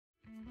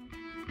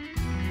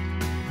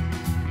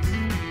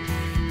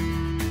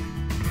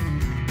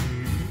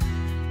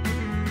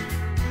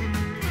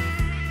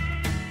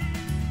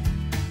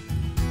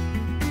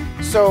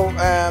So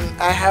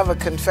I have a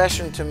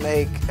confession to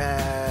make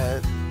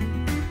that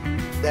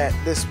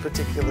this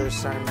particular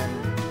sermon,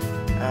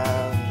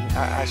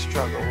 I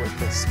struggle with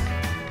this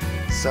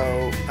one.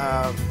 So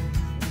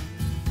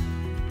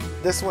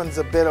this one's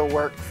a bit of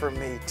work for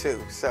me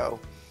too. So,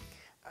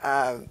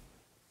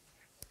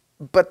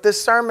 but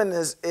this sermon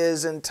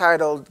is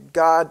entitled,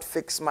 God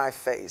Fix My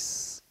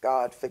Face.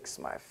 God Fix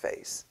My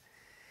Face.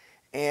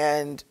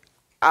 And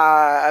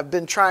I've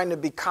been trying to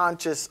be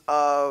conscious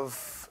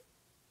of,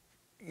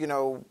 you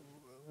know,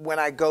 when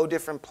I go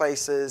different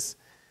places,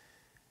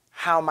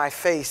 how my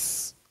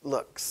face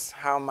looks,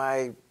 how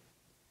my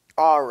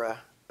aura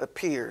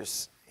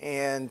appears.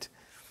 And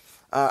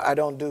I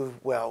don't do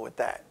well with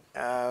that.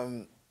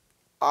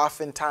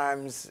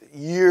 Oftentimes,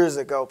 years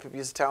ago, people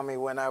used to tell me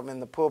when I'm in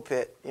the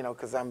pulpit, you know,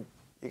 because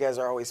you guys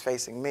are always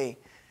facing me,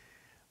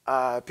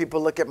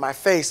 people look at my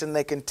face and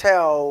they can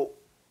tell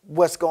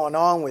what's going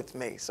on with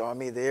me. So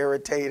I'm either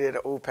irritated,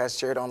 ooh, Pastor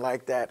Jerry don't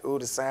like that, ooh,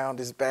 the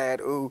sound is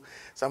bad, ooh,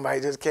 somebody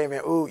just came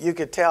in, ooh, you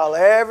could tell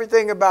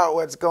everything about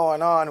what's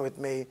going on with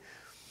me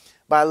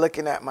by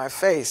looking at my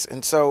face.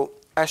 And so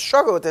I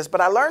struggle with this, but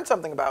I learned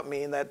something about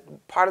me, and that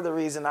part of the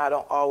reason I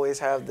don't always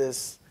have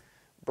this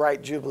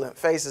bright, jubilant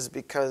face is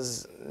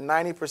because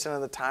 90%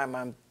 of the time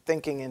I'm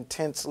thinking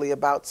intensely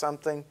about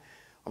something,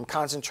 I'm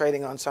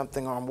concentrating on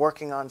something, or I'm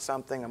working on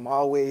something.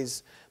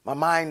 My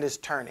mind is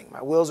turning,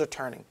 my wheels are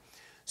turning.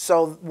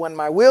 So when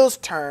my wheels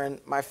turn,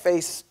 my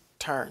face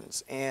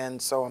turns. And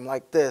so I'm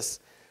like this.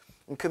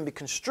 It can be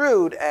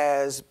construed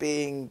as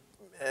being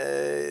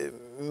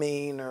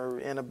mean or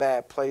in a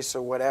bad place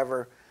or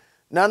whatever.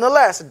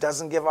 Nonetheless, it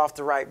doesn't give off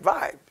the right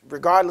vibe.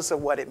 Regardless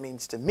of what it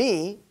means to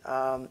me,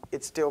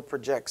 it still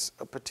projects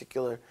a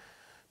particular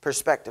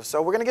perspective.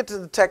 So we're going to get to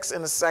the text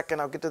in a second.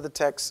 I'll get to the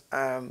text.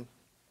 But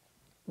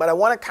I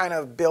want to kind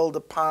of build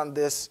upon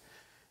this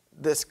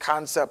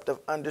concept of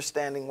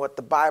understanding what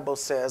the Bible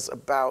says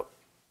about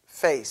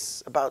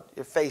face, about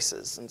your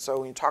faces. And so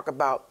when you talk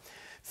about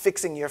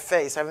fixing your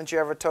face, haven't you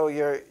ever told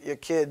your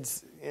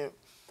kids, you know,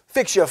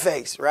 fix your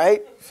face,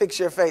 right? Fix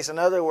your face. In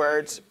other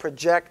words,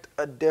 project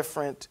a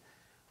different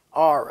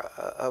aura,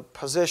 a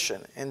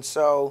position. And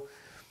so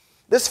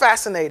this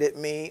fascinated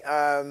me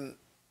and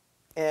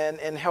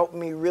helped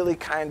me really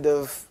kind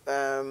of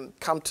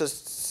come to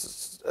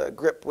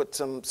grip with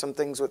some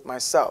things with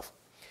myself.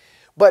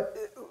 But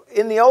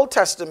in the Old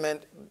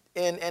Testament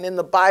and in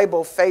the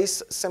Bible,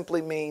 face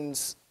simply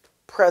means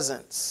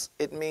presence.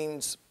 It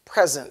means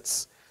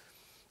presence.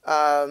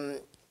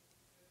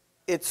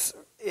 It's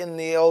in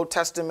the Old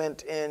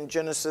Testament in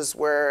Genesis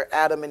where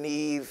Adam and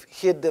Eve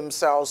hid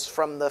themselves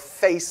from the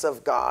face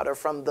of God or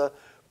from the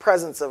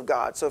presence of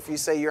God. So if you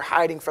say you're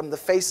hiding from the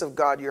face of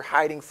God, you're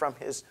hiding from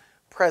his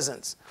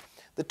presence.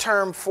 The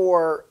term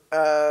for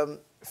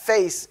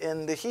face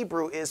in the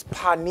Hebrew is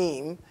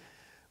panim,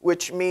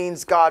 which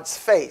means God's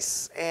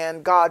face.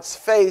 And God's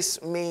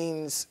face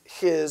means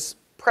his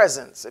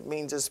presence. It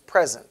means his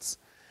presence.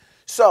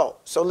 So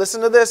listen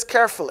to this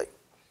carefully.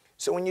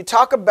 So when you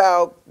talk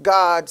about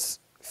God's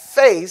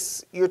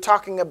face, you're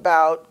talking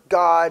about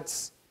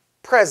God's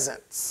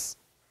presence.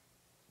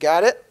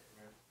 Got it?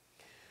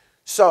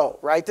 So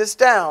write this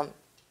down.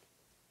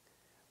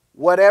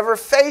 Whatever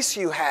face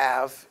you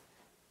have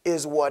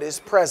is what is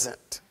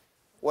present.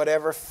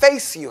 Whatever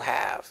face you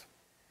have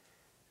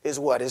is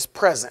what is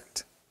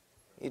present.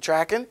 You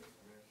tracking?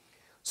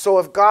 So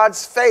if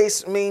God's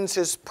face means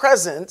his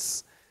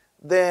presence,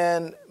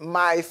 then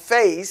my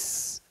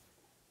face,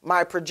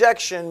 my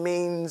projection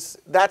means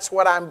that's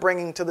what I'm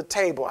bringing to the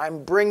table.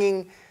 I'm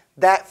bringing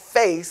that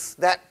face,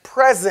 that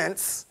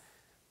presence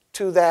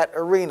to that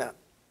arena.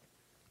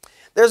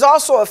 There's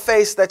also a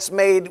face that's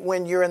made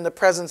when you're in the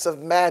presence of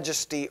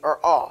majesty or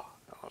awe.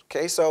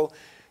 Okay, so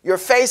your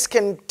face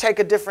can take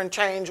a different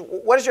change.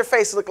 What does your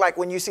face look like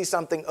when you see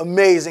something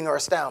amazing or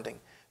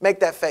astounding? Make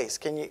that face.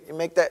 Can you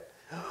make that?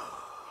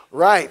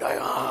 Right.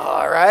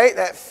 All right.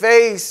 That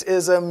face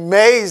is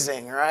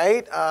amazing,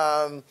 right?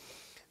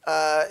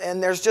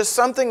 And there's just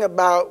something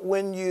about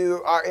when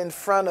you are in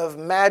front of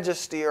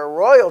majesty or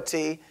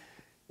royalty,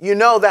 you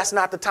know that's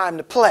not the time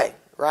to play,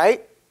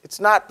 right? It's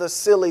not the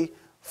silly,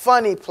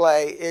 funny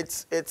play.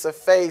 It's a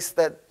face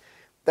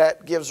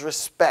that gives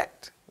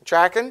respect.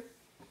 Tracking?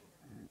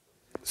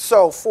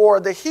 So for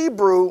the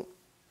Hebrew,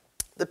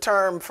 the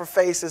term for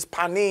face is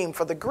panim.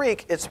 For the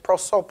Greek, it's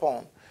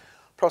prosopon.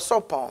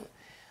 Prosopon.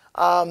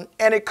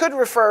 And it could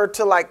refer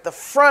to like the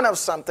front of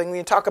something. When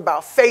you talk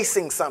about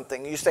facing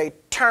something, you say,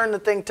 turn the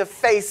thing to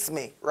face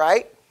me,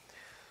 right?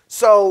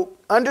 So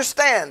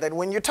understand that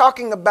when you're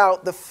talking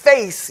about the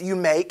face you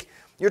make,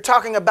 you're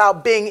talking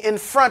about being in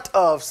front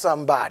of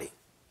somebody.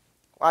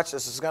 Watch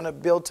this. It's going to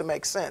build to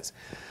make sense.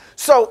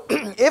 So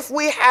if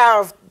we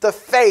have the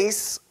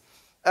face,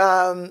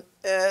 the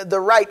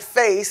right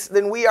face,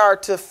 then we are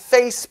to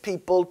face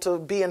people, to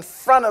be in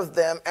front of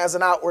them as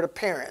an outward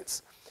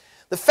appearance.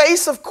 The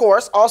face, of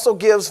course, also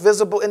gives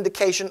visible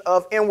indication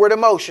of inward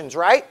emotions,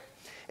 right?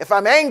 If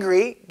I'm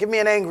angry, give me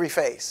an angry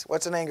face.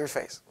 What's an angry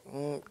face?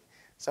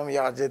 Some of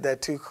y'all did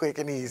that too quick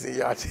and easy.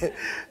 Y'all did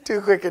too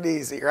quick and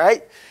easy,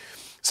 right?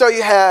 So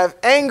you have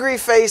angry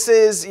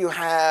faces, you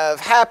have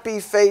happy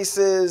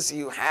faces,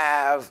 you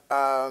have,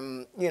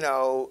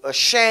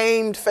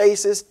 ashamed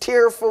faces,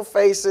 tearful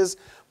faces,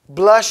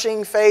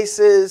 blushing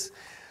faces.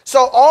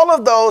 So all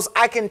of those,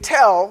 I can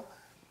tell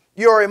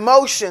your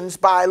emotions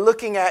by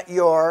looking at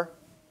your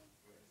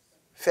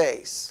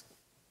face.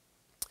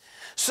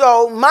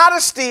 So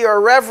modesty or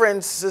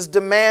reverence is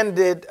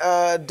demanded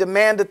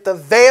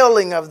the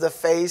veiling of the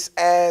face,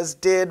 as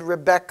did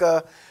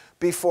Rebekah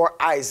before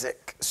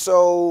Isaac.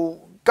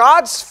 So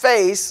God's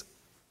face,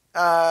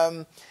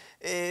 in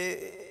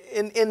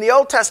the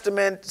Old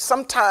Testament,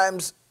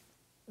 sometimes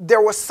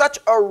there was such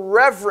a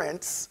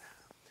reverence,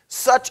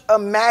 such a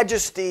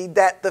majesty,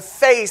 that the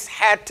face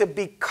had to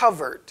be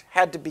covered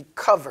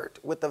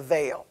with a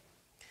veil.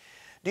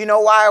 Do you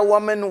know why a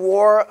woman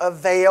wore a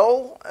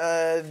veil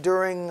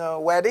during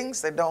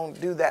weddings? They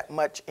don't do that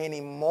much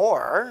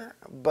anymore,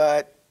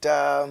 but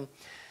the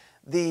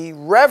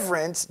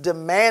reverence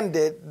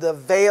demanded the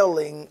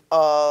veiling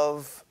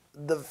of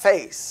the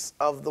face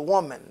of the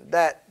woman,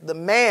 that the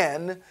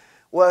man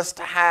was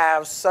to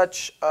have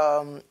such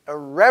a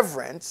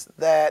reverence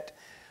that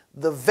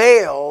the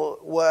veil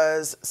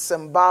was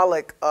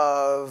symbolic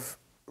of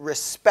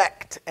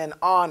respect and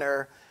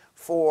honor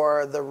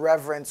for the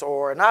reverence,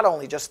 or not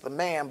only just the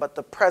man, but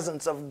the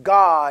presence of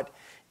God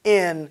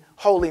in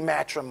holy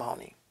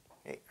matrimony.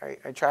 Are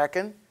you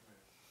tracking?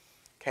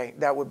 Okay,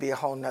 that would be a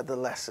whole nother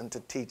lesson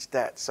to teach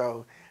that.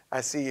 So I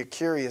see you're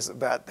curious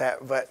about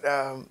that, but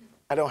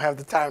I don't have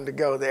the time to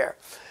go there.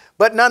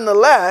 But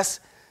nonetheless,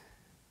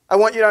 I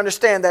want you to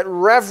understand that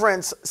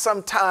reverence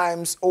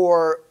sometimes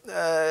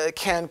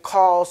can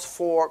call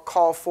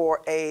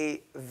for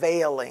a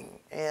veiling.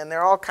 And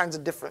there are all kinds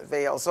of different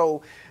veils.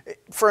 So,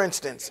 for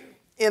instance,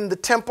 in the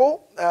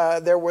temple,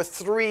 there were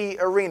 3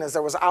 arenas.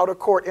 There was outer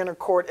court, inner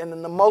court, and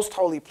then the most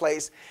holy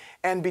place.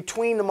 And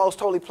between the most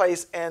holy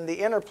place and the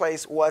inner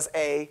place was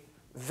a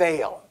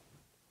veil,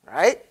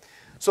 right?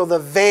 So the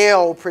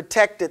veil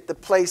protected the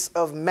place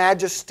of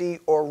majesty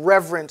or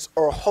reverence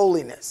or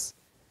holiness.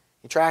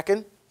 You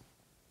tracking?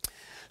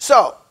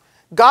 So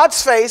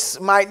God's face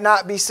might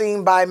not be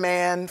seen by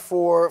man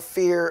for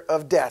fear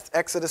of death.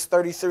 Exodus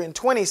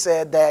 33:20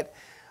 said that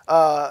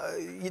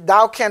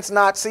thou canst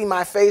not see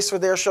my face, for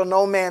there shall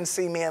no man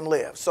see me and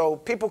live. So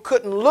people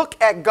couldn't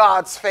look at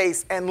God's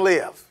face and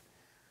live.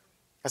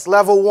 That's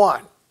level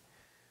 1.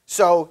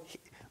 So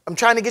I'm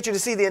trying to get you to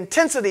see the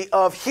intensity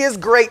of his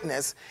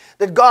greatness,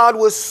 that God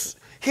was,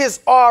 his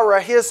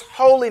aura, his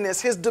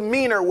holiness, his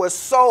demeanor was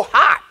so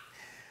hot,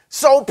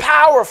 so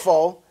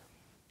powerful,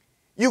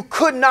 you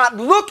could not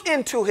look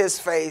into his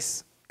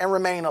face and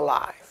remain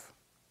alive.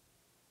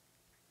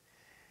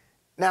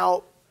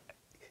 Now,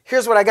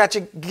 here's what I got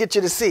to get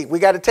you to see. We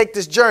got to take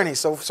this journey,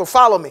 so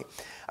follow me.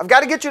 I've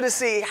got to get you to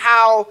see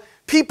how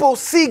people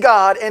see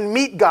God and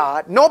meet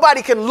God.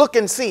 Nobody can look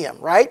and see him,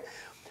 right?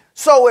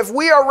 So if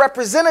we are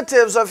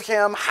representatives of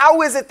him,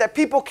 how is it that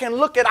people can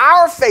look at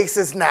our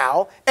faces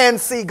now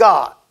and see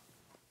God?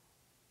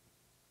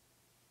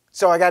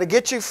 So I got to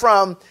get you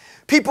from,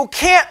 people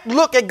can't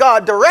look at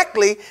God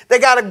directly. They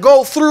got to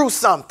go through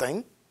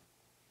something.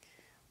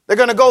 They're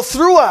going to go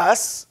through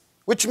us,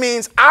 which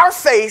means our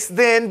face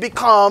then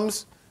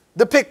becomes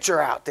the picture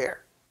out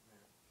there.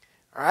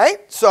 All right?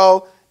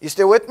 So you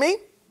still with me?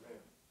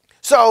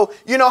 So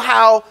you know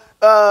how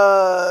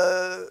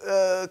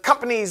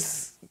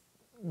companies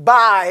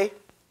buy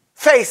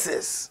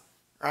faces,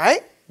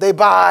 right? They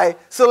buy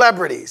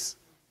celebrities.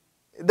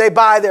 They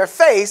buy their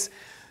face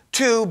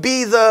to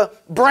be the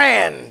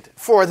brand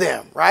for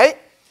them, right?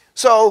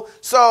 So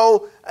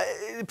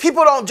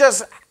people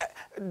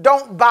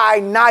don't buy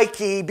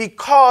Nike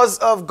because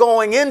of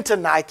going into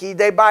Nike.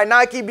 They buy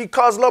Nike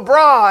because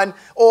LeBron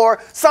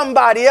or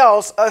somebody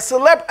else,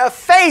 a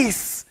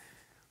face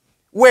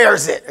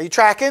wears it. Are you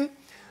tracking?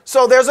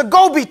 So there's a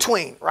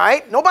go-between,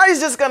 right? Nobody's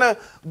just going to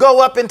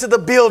go up into the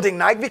building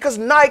Nike, because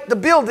Nike, the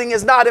building,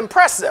 is not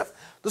impressive.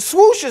 The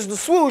swoosh is the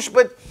swoosh,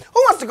 but who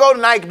wants to go to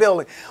Nike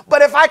building?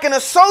 But if I can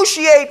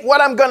associate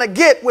what I'm going to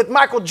get with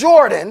Michael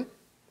Jordan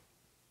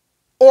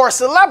or a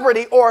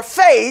celebrity or a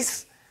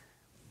face,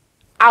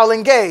 I'll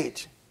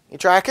engage. You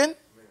tracking?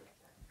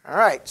 All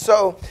right.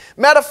 So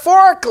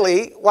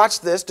metaphorically,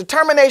 watch this,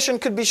 determination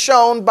could be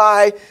shown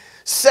by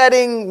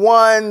setting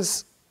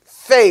one's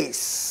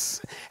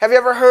face. Have you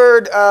ever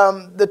heard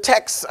the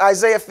text,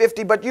 Isaiah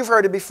 50, but you've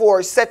heard it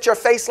before, set your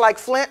face like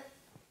flint?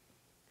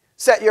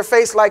 Set your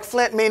face like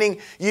flint, meaning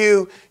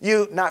you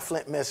not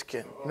Flint,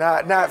 Michigan,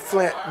 not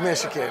Flint,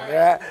 Michigan.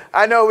 Yeah?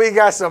 I know we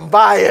got some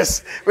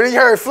bias. When you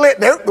heard Flint,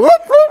 whoop, whoop,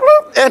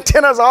 whoop,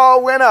 antennas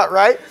all went up,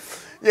 right?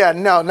 Yeah,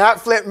 no,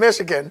 not Flint,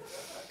 Michigan.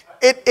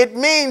 It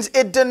means,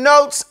 it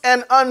denotes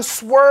an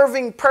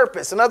unswerving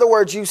purpose. In other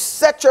words, you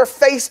set your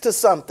face to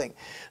something.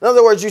 In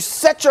other words, you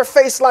set your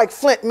face like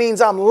flint means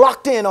I'm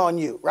locked in on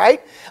you,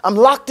 right? I'm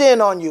locked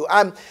in on you.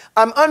 I'm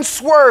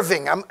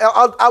unswerving.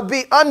 I'll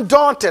be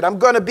undaunted. I'm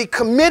going to be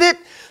committed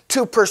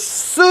to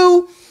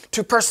pursue,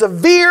 to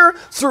persevere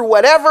through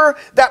whatever,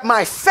 that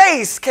my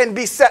face can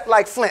be set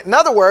like flint. In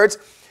other words,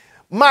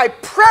 my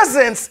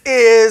presence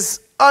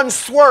is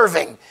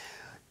unswerving.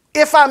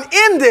 If I'm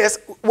in this,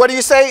 what do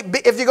you say?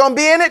 If you're going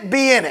to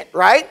be in it,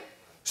 right?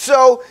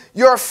 So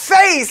your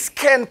face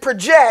can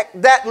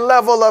project that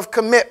level of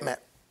commitment.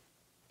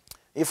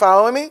 You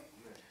following me?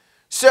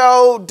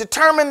 So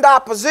determined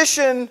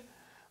opposition,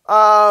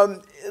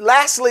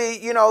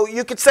 lastly,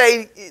 you could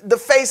say the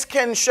face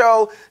can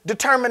show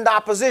determined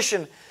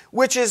opposition,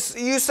 which is,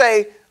 you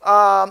say,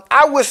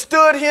 I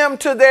withstood him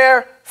to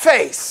their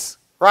face,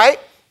 right?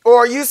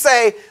 Or you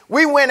say,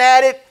 we went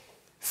at it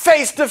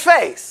face to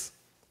face.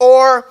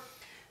 Or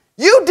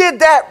you did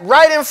that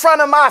right in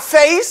front of my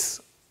face,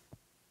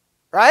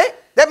 right?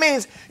 That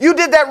means you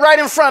did that right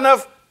in front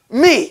of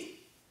me.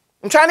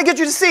 I'm trying to get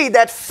you to see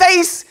that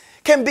face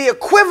can be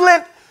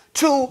equivalent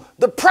to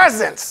the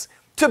presence,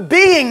 to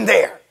being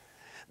there.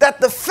 That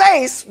the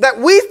face that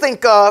we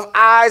think of,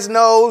 eyes,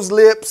 nose,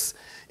 lips,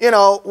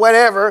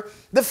 whatever,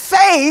 the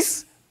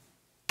face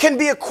can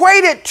be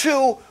equated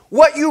to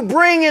what you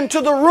bring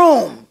into the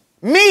room,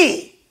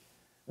 me.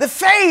 The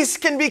face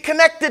can be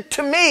connected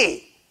to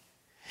me.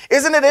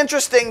 Isn't it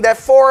interesting that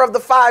 4 of the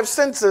 5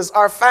 senses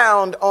are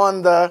found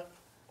on the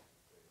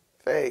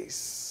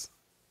face?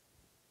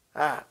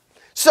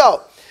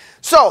 So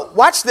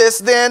watch this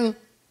then.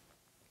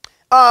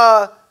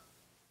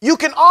 You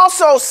can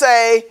also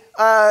say,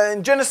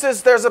 in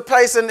Genesis, there's a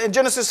place in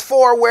Genesis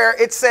 4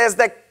 where it says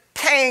that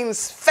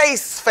Cain's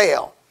face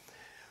fell.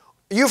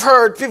 You've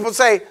heard people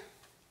say,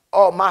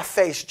 oh, my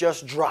face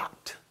just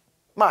dropped.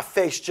 My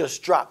face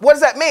just dropped. What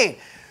does that mean?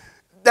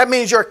 That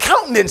means your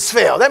countenance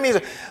fell. That means,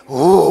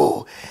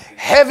 ooh,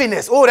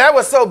 heaviness. Ooh, that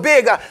was so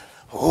big.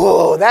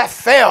 Ooh, that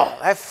fell.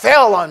 That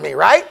fell on me,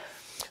 right?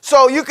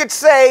 So you could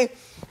say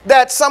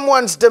that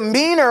someone's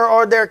demeanor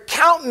or their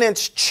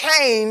countenance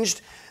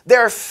changed,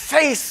 their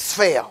face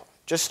fell.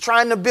 Just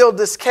trying to build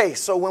this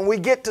case. So when we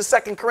get to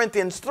 2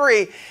 Corinthians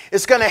 3,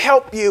 it's going to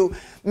help you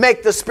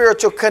make the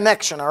spiritual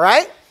connection, all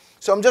right?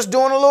 So I'm just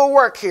doing a little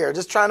work here,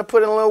 just trying to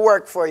put in a little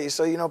work for you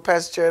so,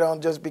 Pastor Chair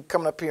don't just be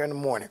coming up here in the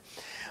morning.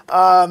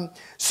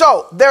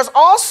 So there's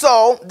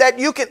also that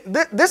you can,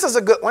 this is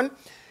a good one,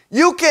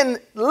 you can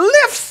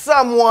lift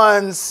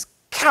someone's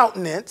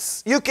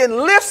countenance, you can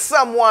lift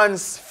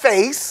someone's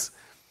face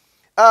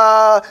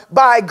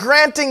by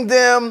granting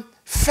them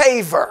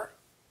favor.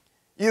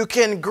 You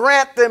can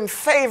grant them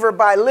favor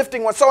by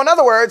lifting one. So in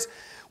other words,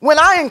 when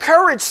I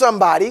encourage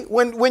somebody,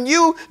 when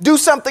you do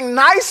something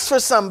nice for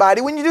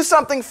somebody, when you do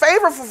something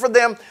favorable for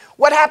them,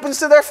 what happens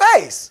to their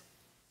face?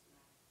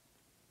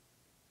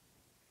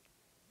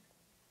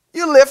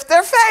 You lift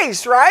their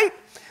face, right?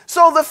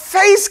 So the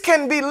face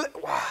can be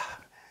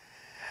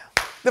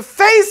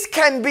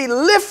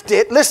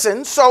lifted.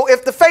 Listen, so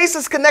if the face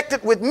is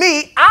connected with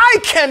me, I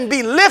can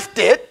be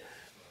lifted.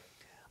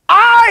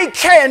 I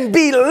can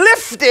be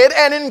lifted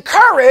and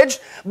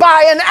encouraged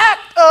by an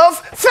act of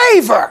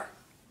favor.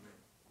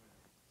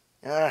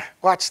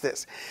 Watch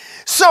this.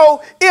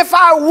 So if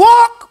I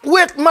walk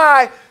with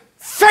my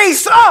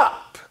face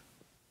up,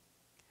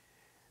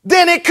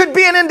 then it could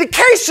be an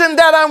indication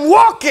that I'm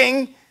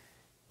walking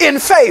in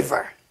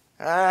favor.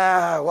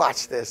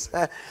 Watch this.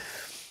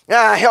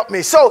 Help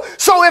me. So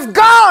if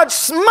God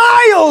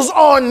smiles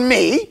on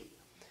me,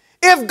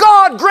 if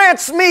God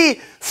grants me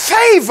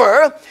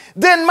favor,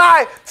 then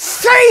my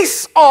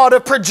face ought to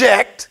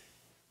project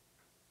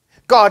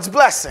God's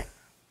blessing.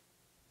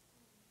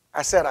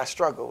 I said I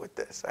struggle with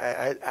this.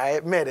 I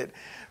admit it.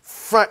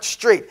 Front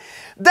street.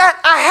 That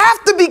I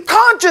have to be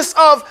conscious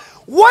of,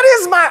 what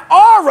is my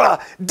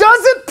aura?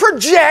 Does it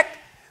project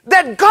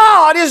that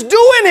God is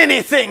doing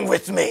anything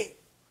with me?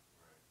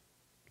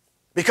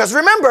 Because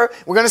remember,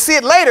 we're going to see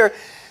it later,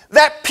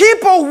 that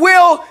people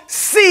will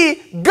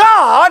see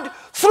God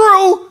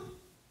through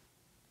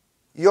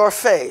your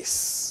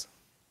face.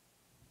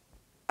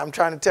 I'm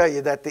trying to tell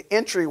you that the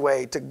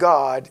entryway to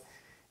God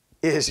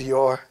is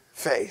your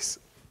face.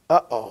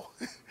 Uh-oh.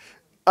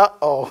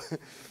 Uh-oh.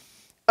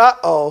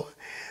 Uh-oh.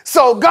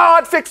 So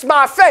God fixed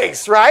my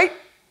face, right?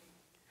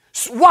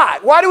 Why?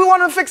 Why do we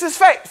want to fix his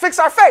face? Fix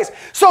our face?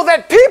 So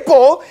that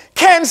people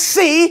can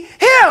see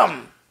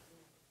him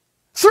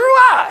through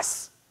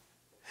us.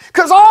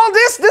 Because all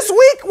this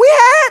week we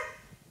had,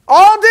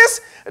 all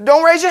this,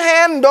 don't raise your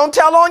hand and don't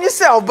tell on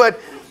yourself, but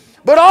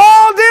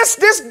all this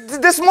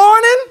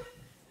morning,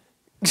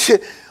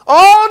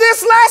 all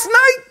this last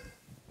night,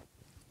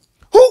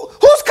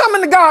 who's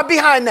coming to God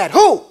behind that?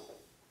 Who?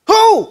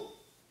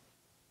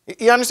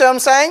 You understand what I'm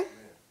saying?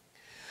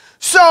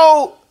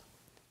 So,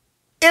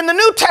 in the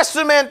New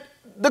Testament,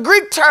 the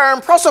Greek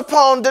term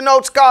prosopon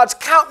denotes God's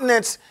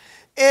countenance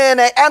in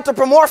an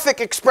anthropomorphic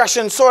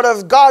expression, sort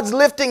of God's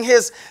lifting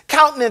his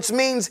countenance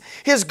means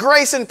his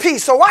grace and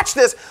peace. So watch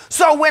this.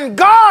 So when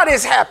God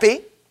is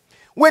happy,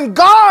 when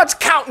God's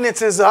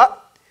countenance is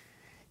up,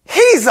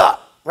 he's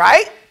up,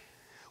 right?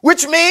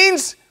 Which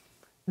means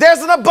there's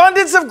an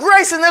abundance of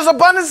grace and there's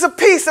abundance of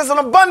peace. There's an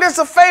abundance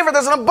of favor.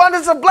 There's an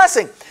abundance of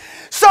blessing.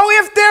 So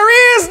if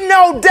there is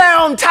no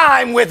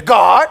downtime with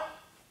God,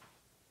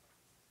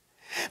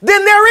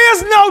 then there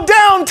is no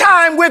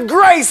downtime with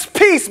grace,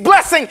 peace,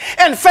 blessing,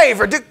 and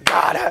favor.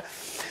 God,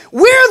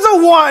 We're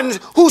the ones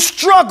who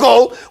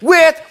struggle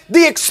with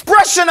the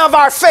expression of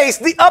our face,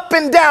 the up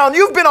and down.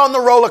 You've been on the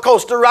roller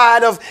coaster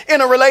ride of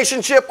in a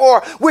relationship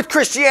or with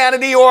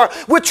Christianity or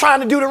with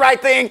trying to do the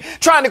right thing,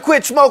 trying to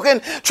quit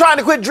smoking, trying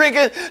to quit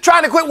drinking,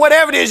 trying to quit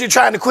whatever it is you're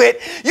trying to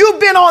quit. You've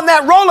been on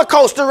that roller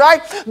coaster,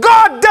 right?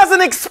 God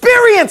doesn't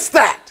experience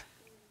that.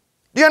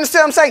 Do you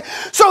understand what I'm saying?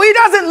 So he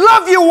doesn't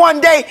love you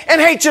one day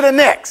and hate you the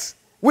next.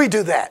 We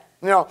do that.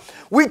 You know,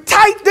 we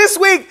tight this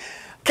week,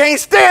 can't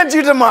stand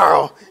you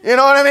tomorrow. You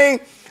know what I mean?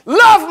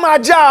 Love my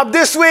job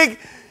this week,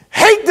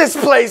 hate this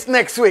place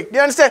next week. You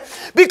understand?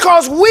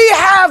 Because we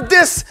have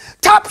this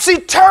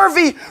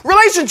topsy-turvy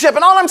relationship.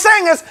 And all I'm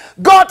saying is,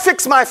 God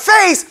fixed my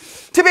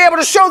face to be able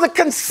to show the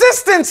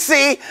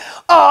consistency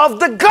of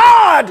the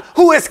God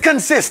who is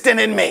consistent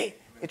in me.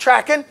 You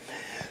tracking?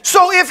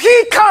 So if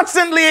he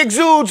constantly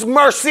exudes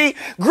mercy,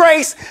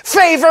 grace,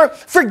 favor,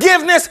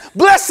 forgiveness,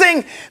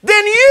 blessing,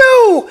 then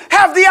you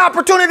have the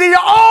opportunity to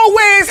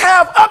always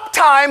have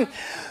uptime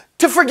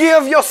to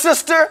forgive your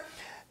sister,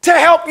 to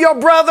help your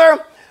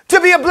brother, to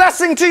be a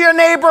blessing to your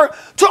neighbor,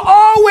 to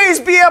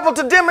always be able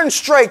to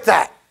demonstrate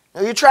that.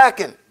 Are you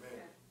tracking?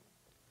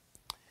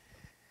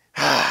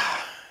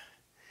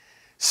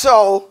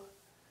 So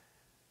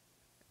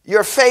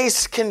your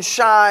face can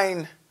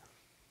shine.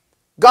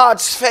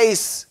 God's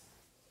face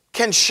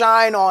can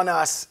shine on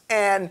us,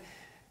 and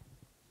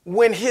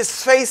when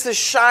his face is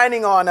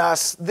shining on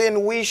us,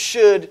 then we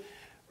should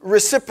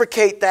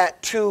reciprocate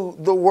that to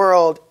the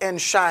world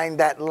and shine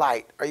that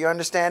light. Are you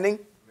understanding?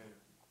 Amen.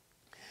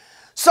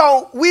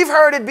 So we've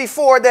heard it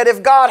before that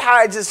if God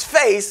hides his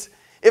face,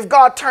 if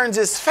God turns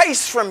his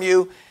face from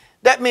you,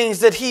 that means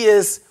that he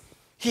has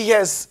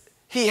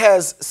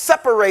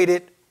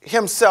separated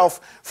himself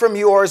from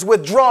you, or has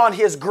withdrawn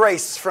his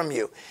grace from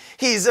you.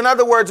 He's, in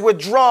other words,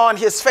 withdrawn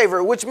his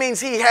favor, which means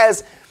he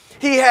has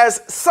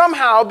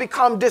somehow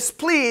become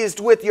displeased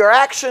with your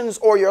actions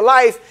or your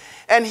life,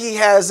 and he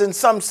has, in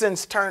some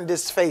sense, turned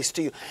his face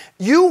to you.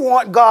 You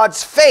want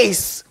God's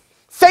face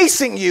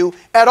facing you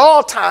at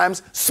all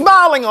times,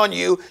 smiling on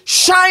you,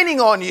 shining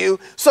on you,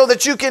 so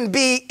that you can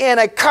be in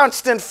a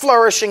constant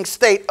flourishing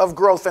state of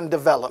growth and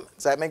development.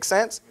 Does that make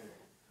sense?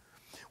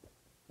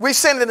 We've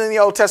seen it in the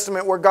Old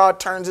Testament where God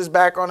turns his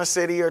back on a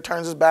city or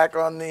turns his back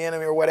on the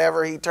enemy or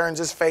whatever. He turns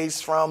his face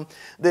from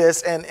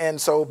this,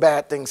 and so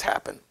bad things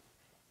happen.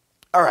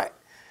 All right.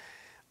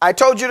 I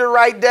told you to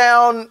write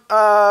down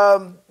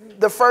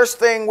the first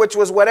thing, which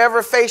was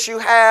whatever face you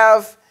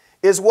have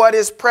is what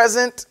is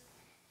present.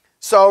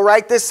 So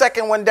write this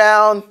second one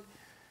down.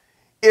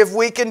 If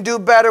we can do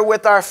better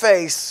with our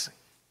face,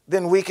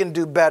 then we can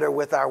do better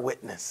with our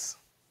witness.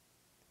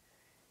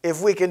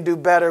 If we can do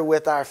better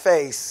with our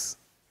face,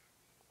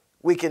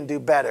 we can do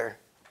better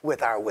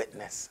with our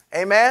witness.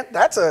 Amen?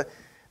 That's a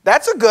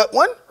good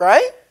one,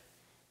 right?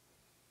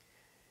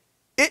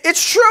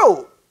 It's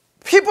true.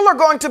 People are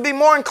going to be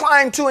more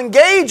inclined to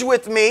engage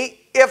with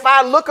me if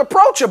I look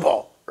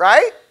approachable,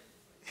 right?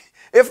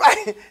 If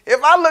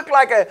I look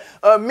like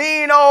a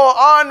mean old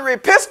ornery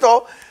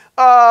pistol,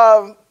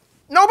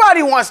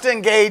 nobody wants to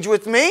engage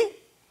with me.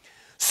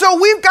 So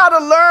we've got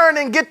to learn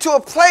and get to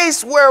a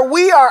place where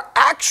we are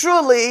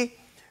actually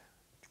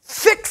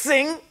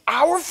fixing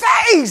our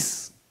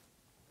face.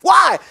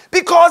 Why?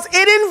 Because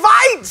it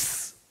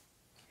invites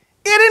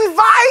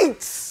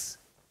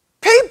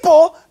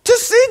people to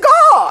see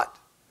God.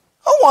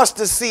 Who wants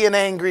to see an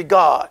angry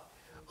God?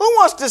 Who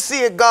wants to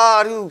see a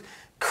God who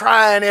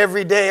crying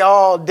every day,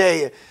 all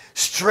day,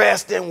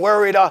 stressed and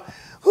worried?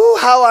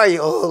 How are you?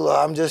 Oh, Lord,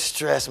 I'm just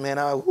stressed, man.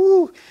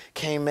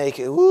 Can't make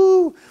it.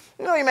 You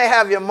know, you may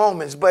have your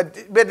moments, but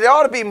there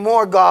ought to be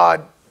more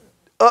God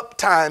up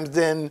times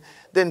than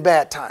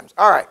bad times.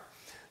 All right.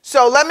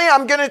 So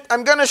I'm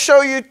gonna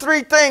show you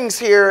three things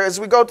here as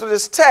we go through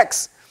this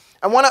text.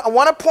 I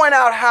wanna point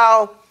out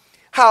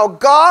how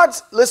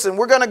God's, listen,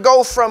 we're gonna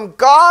go from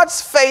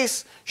God's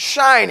face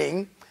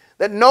shining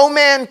that no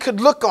man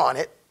could look on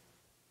it,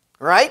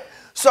 right?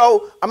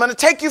 So I'm gonna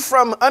take you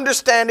from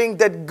understanding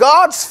that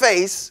God's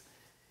face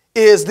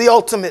is the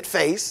ultimate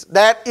face.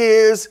 That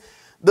is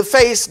the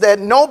face that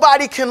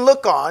nobody can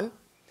look on.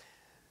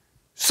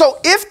 So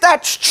if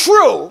that's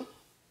true,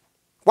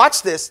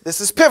 watch this.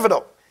 This is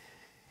pivotal.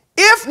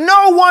 If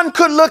no one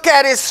could look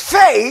at his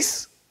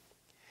face,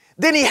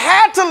 then he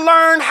had to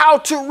learn how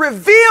to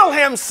reveal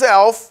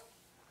himself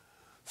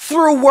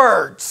through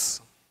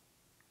words.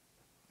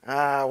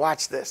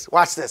 Watch this.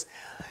 Watch this.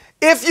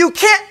 If you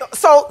can't,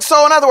 so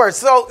in other words,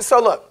 so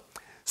look.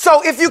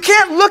 So if you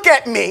can't look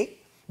at me,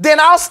 then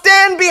I'll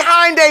stand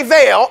behind a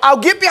veil, I'll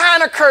get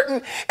behind a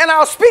curtain, and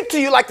I'll speak to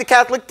you like the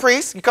Catholic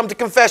priest. You come to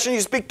confession,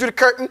 you speak through the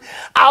curtain.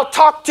 I'll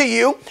talk to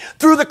you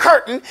through the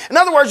curtain. In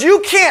other words, you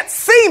can't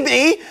see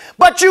me,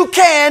 but you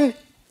can.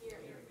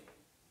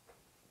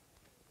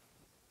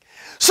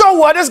 So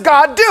what does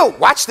God do?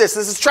 Watch this.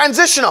 This is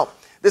transitional.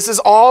 This is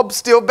all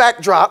still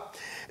backdrop.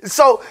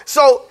 So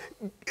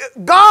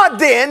God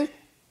then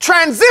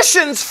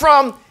transitions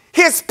from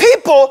his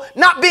people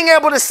not being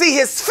able to see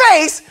his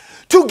face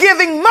to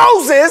giving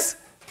Moses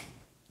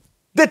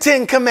the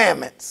 10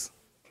 Commandments.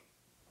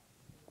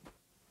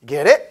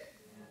 Get it?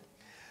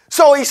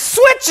 So he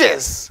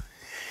switches.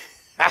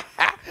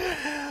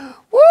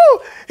 Woo!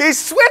 He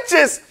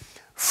switches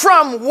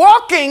from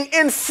walking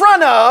in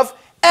front of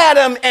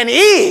Adam and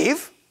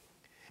Eve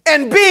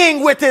and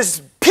being with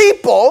his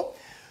people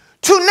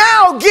to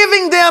now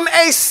giving them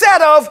a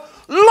set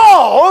of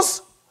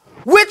laws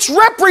which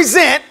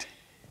represent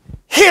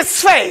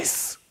his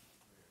face.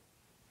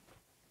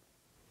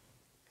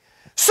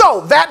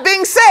 So, that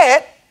being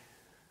said,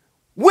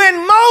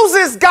 when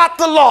Moses got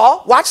the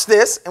law, watch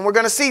this, and we're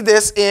going to see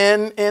this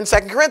in 2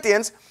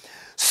 Corinthians.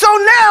 So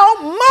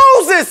now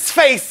Moses'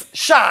 face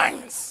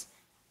shines.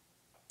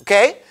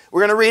 Okay?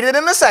 We're going to read it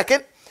in a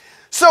second.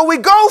 So we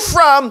go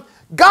from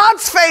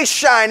God's face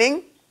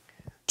shining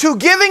to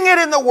giving it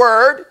in the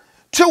word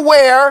to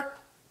where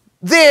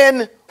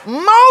then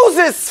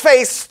Moses'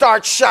 face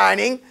starts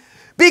shining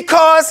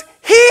because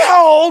he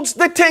holds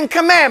the 10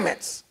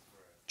 Commandments.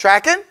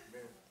 Tracking?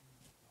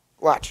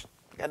 Watch.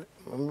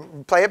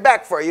 Play it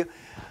back for you.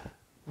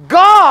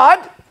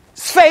 God's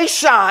face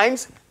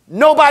shines.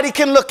 Nobody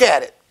can look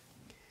at it.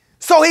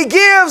 So he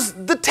gives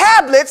the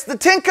tablets, the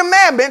 10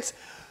 Commandments,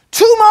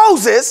 to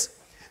Moses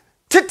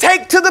to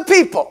take to the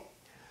people.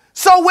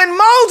 So when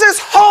Moses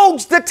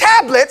holds the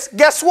tablets,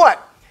 guess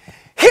what?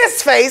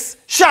 His face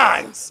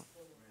shines.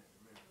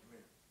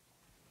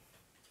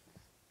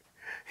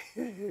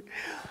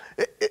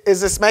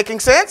 Is this making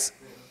sense?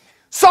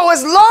 So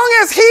as long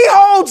as he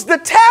holds the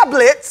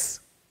tablets,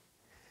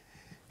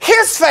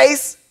 his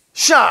face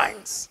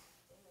shines.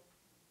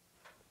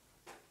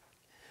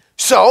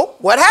 So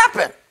what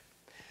happened?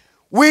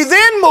 We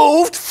then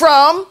moved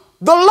from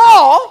the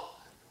law,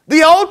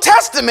 the Old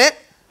Testament,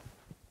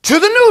 to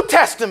the New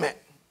Testament.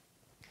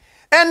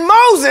 And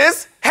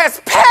Moses has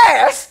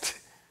passed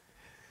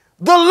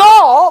the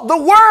law, the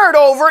word,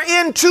 over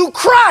into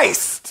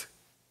Christ.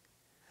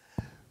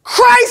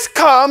 Christ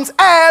comes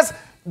as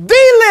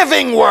the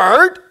living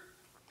word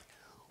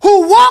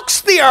who walks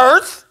the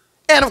earth.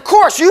 And of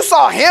course, you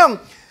saw him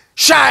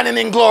shining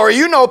in glory.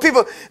 You know,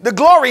 people, the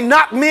glory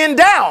knocked men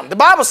down. The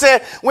Bible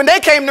said when they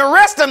came to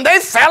arrest him, they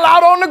fell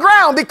out on the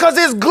ground because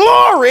his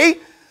glory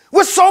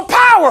was so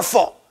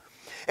powerful.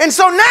 And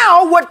so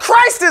now what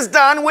Christ has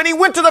done when he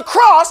went to the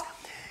cross,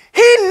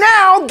 he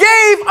now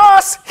gave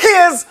us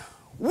his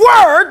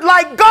word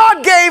like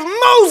God gave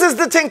Moses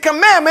the 10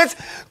 Commandments.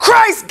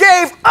 Christ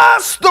gave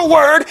us the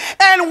word.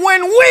 And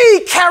when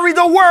we carry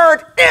the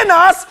word in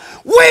us,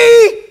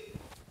 we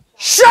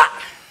shine.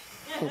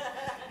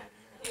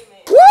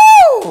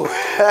 Woo!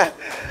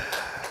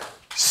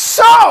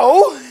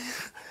 So,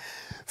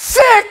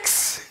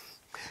 fix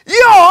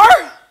your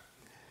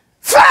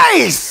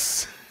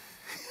face.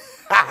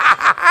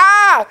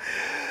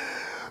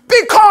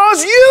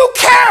 Because you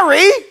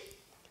carry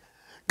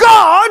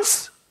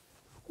God's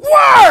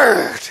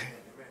word.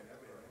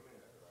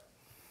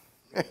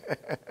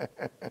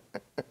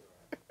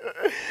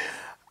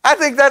 I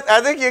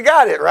think you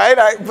got it, right?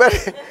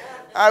 But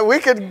we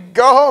could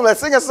go home. Let's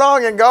sing a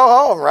song and go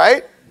home,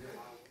 right?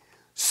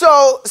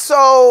 So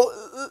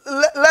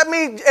let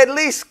me at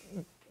least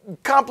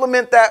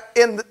complement that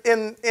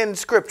in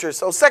Scripture.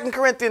 So 2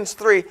 Corinthians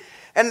 3,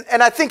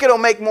 and I think it'll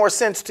make more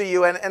sense to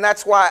you, and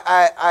that's why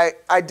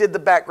I did the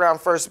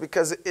background first,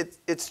 because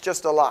it's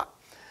just a lot.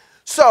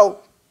 So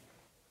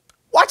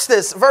watch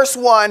this, verse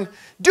 1.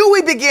 Do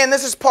we begin,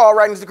 this is Paul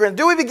writing to the Corinthians,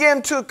 do we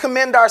begin to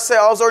commend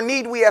ourselves, or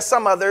need we, as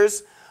some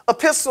others,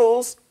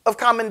 epistles of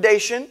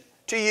commendation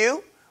to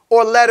you,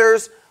 or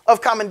letters of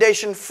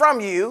commendation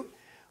from you?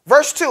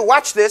 Verse 2,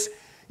 watch this.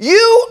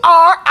 You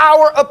are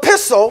our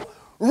epistle,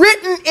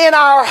 written in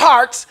our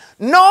hearts,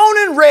 known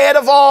and read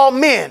of all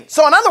men.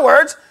 So in other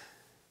words,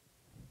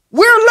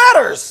 we're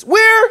letters.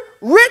 We're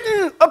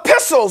written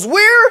epistles.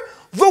 We're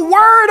the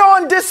word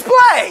on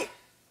display.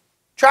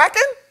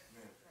 Tracking?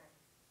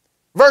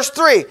 Verse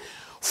 3.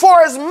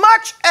 For as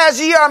much as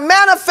ye are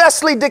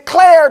manifestly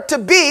declared to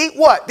be,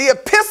 what? The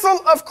epistle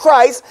of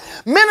Christ,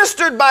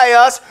 ministered by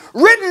us,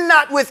 written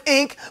not with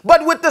ink,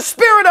 but with the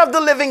Spirit of the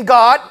living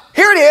God.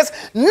 Here it is.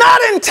 Not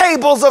in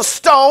tables of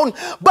stone,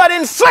 but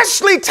in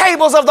fleshly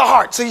tables of the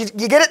heart. So you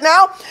get it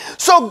now?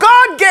 So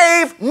God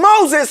gave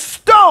Moses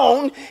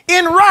stone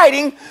in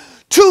writing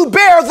to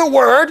bear the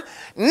word.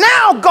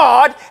 Now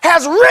God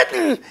has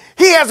written,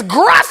 he has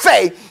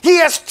graphe, he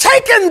has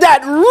taken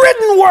that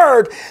written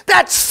word,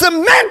 that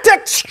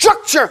semantic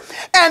structure,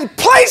 and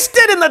placed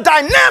it in the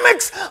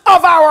dynamics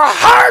of our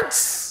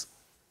hearts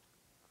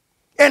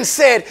and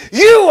said,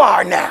 you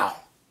are now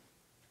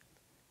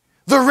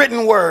the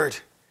written word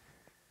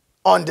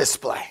on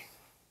display.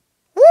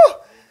 Woo!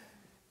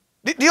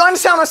 Do you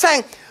understand what I'm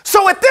saying?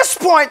 So at this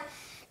point,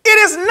 it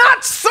is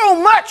not so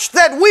much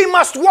that we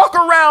must walk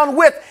around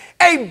with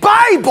a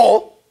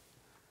Bible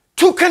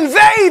to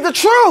convey the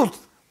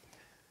truth.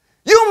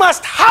 You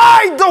must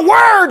hide the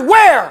word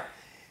where?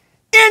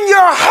 In your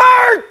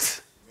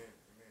heart.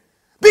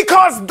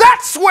 Because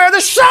that's where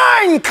the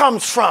shine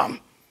comes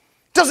from.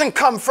 Doesn't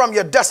come from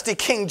your dusty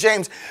King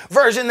James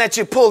version that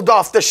you pulled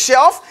off the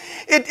shelf.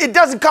 It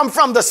doesn't come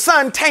from the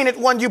sun-tainted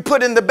one you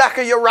put in the back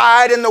of your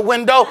ride in the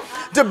window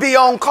to be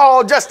on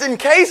call just in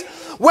case.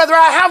 Whether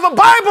I have a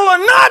Bible or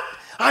not,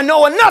 I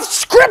know enough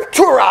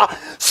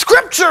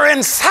scripture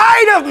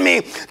inside of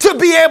me to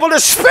be able to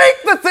speak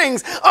the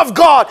things of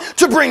God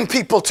to bring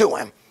people to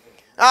him.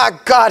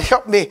 God,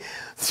 help me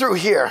through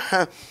here.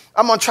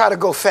 I'm going to try to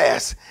go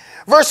fast.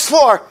 Verse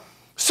 4.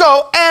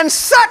 So, and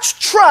such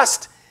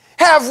trust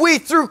have we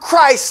through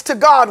Christ to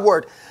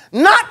Godward.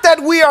 Not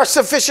that we are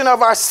sufficient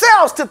of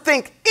ourselves to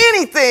think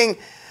anything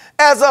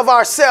as of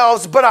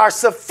ourselves, but our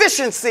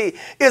sufficiency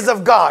is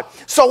of God.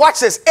 So watch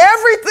this.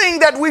 Everything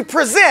that we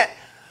present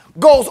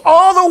goes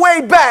all the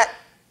way back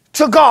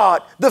to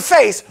God, the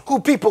face, who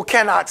people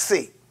cannot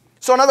see.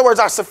 So in other words,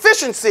 our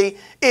sufficiency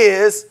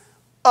is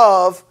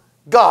of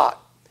God.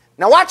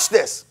 Now watch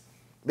this,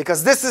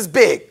 because this is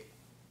big.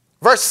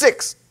 Verse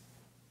 6.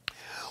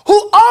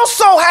 Who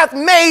also hath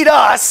made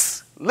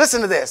us,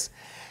 listen to this,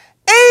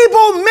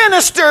 able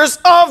ministers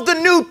of the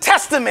New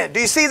Testament.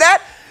 Do you see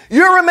that?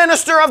 You're a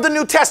minister of the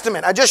New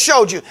Testament. I just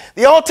showed you.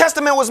 The Old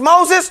Testament was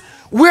Moses.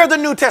 We're the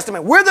New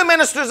Testament. We're the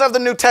ministers of the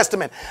New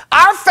Testament.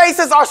 Our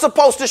faces are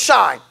supposed to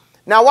shine.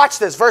 Now watch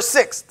this. Verse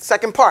 6,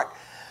 second part.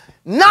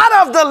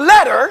 Not of the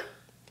letter,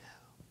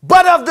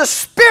 but of the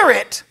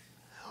Spirit.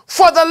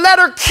 For the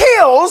letter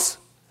kills,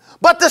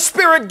 but the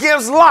Spirit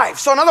gives life.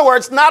 So in other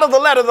words, not of the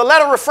letter. The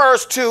letter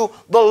refers to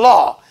the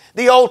law,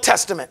 the Old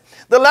Testament.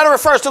 The letter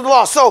refers to the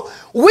law. So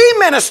we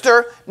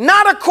minister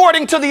not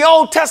according to the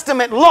Old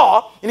Testament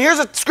law. And here's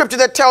a scripture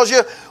that tells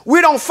you we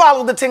don't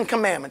follow the 10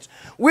 Commandments.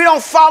 We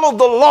don't follow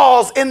the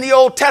laws in the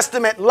Old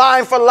Testament,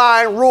 line for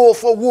line, rule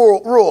for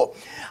rule.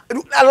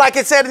 Like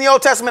it said in the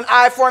Old Testament,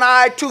 eye for an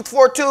eye, tooth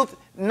for a tooth.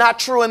 Not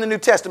true in the New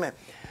Testament.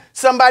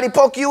 Somebody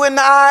poke you in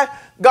the eye,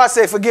 God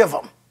say forgive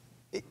them.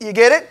 You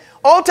get it?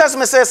 Old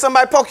Testament says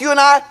somebody poke you in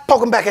the eye, poke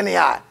them back in the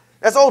eye.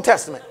 That's Old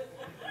Testament.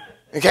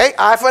 Okay,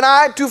 eye for an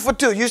eye, tooth for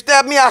tooth. You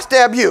stab me, I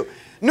stab you.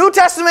 New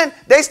Testament,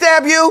 they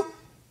stab you,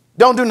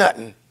 don't do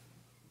nothing.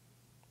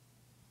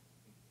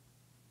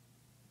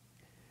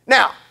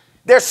 Now,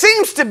 there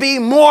seems to be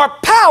more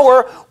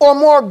power or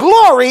more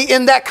glory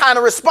in that kind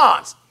of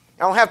response.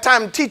 I don't have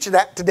time to teach you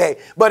that today,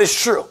 but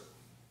it's true.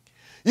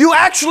 You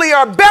actually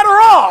are better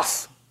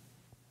off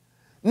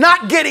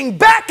not getting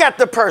back at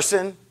the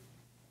person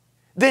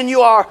than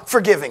you are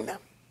forgiving them.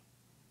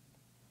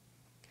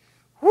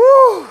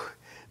 Woo!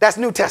 That's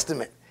New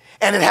Testament.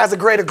 And it has a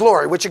greater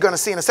glory, which you're going to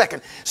see in a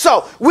second.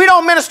 So we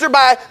don't minister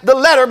by the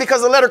letter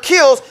because the letter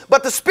kills,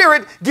 but the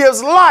Spirit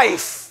gives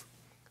life.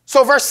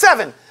 So verse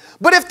 7.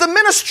 But if the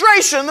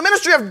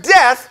ministry of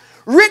death,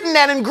 written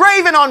and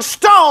engraven on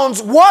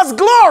stones, was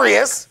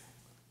glorious,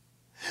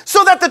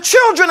 so that the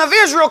children of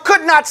Israel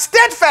could not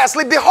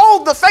steadfastly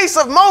behold the face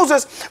of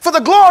Moses for the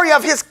glory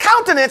of his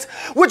countenance,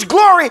 which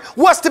glory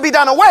was to be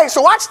done away.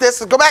 So watch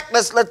this. Let's go back.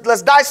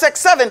 Let's dissect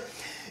 7.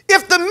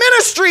 If the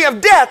ministry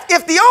of death,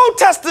 if the Old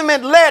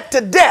Testament led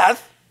to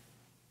death,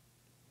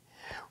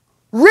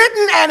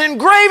 written and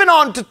engraven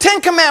on the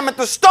 10 Commandments,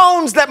 the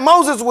stones that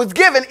Moses was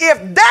given,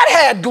 if that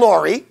had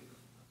glory,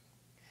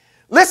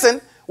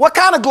 listen, what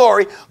kind of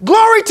glory?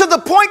 Glory to the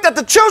point that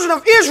the children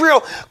of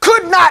Israel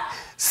could not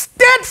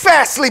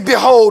steadfastly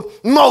behold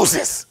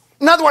Moses.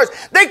 In other words,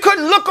 they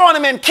couldn't look on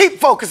him and keep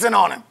focusing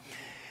on him.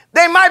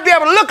 They might be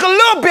able to look a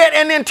little bit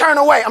and then turn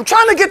away. I'm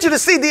trying to get you to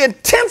see the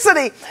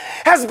intensity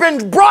has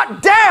been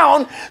brought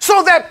down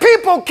so that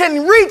people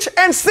can reach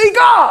and see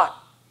God.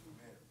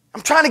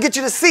 I'm trying to get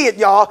you to see it,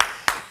 y'all.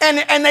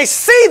 And they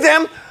see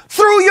them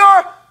through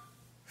your,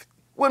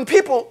 when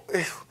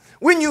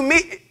you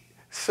meet,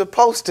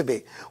 supposed to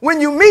be, when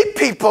you meet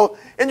people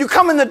and you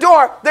come in the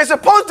door, they're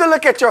supposed to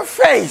look at your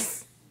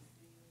face.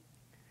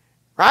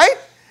 Right?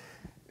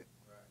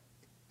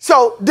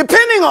 So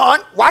depending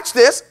on, watch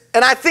this,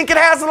 and I think it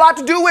has a lot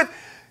to do with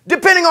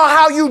depending on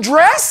how you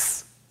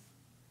dress,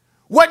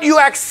 what you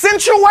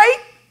accentuate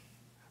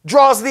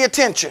draws the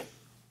attention.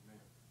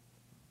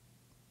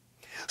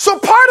 So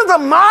part of the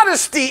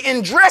modesty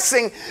in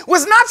dressing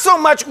was not so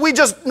much we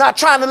just not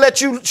trying to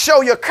let you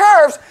show your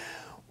curves,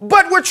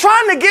 but we're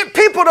trying to get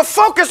people to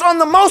focus on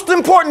the most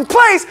important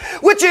place,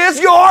 which is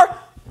your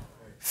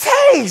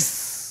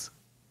face.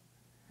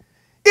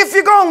 If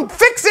you're going to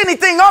fix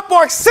anything up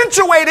or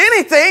accentuate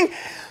anything,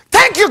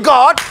 thank you,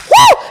 God.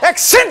 Woo!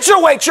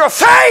 Accentuate your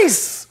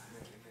face.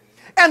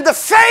 And the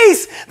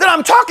face that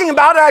I'm talking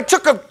about, and I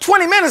took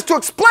 20 minutes to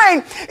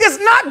explain,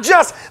 is not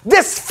just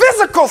this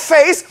physical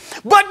face,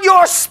 but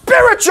your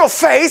spiritual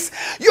face,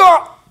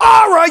 your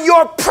aura,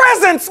 your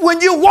presence when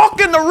you walk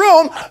in the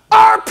room.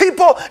 Are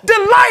people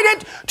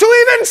delighted to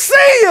even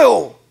see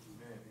you?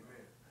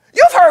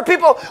 You've heard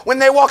people, when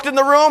they walked in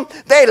the room,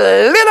 they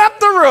lit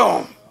up the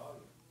room.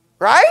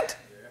 Right?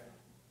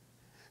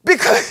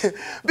 Because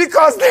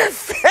their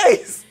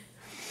face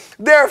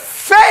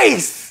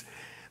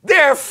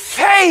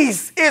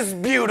is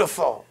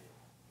beautiful.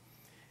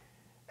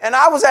 And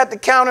I was at the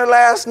counter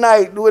last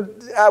night.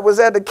 I was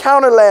at the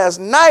counter last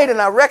night, and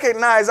I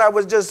recognized I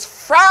was just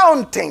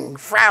frowning.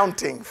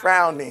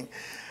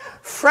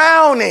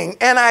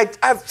 And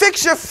I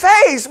fix your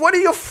face. What are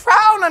you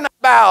frowning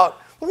about?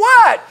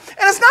 What?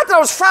 And it's not that I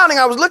was frowning.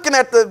 I was looking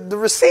at the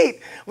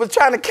receipt, was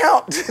trying to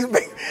count.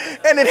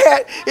 And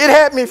it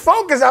had me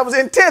focused. I was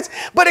intense.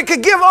 But it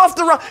could give off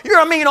the wrong, you're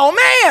a mean old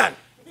man.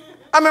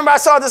 I remember I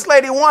saw this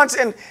lady once,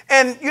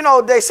 and you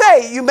know, they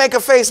say you make a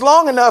face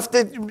long enough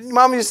that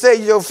mom used to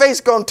say your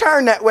face gonna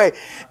turn that way.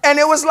 And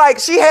it was like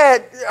she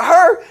had,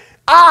 her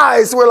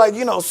eyes were like,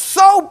 you know,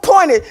 so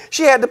pointed,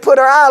 she had to put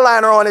her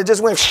eyeliner on. It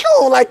just went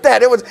shoo like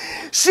that. It was,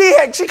 she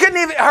couldn't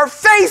even, her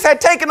face had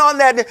taken on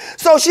that,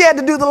 so she had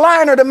to do the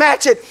liner to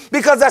match it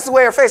because that's the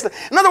way her face looked.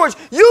 In other words,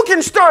 you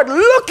can start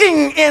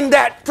looking in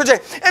that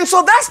projection. And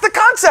so that's the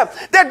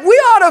concept, that we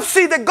ought to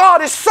see that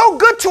God is so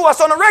good to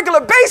us on a regular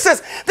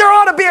basis, there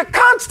ought to be a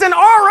constant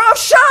aura of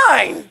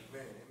shine.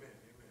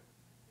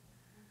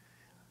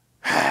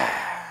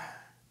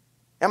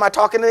 Am I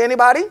talking to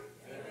anybody?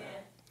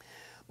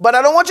 But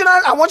I want you to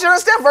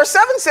understand, verse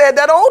 7 said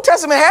that the Old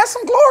Testament has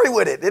some glory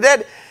with it.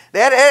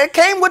 It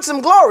came with some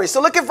glory. So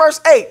look at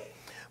verse 8.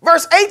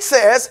 Verse 8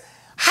 says,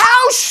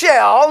 how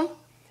shall,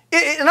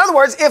 in other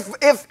words,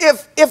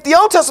 if the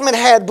Old Testament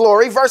had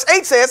glory, verse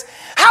 8 says,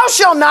 how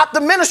shall not the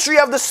ministry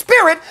of the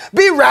Spirit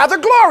be rather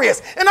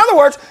glorious? In other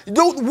words,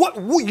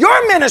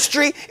 your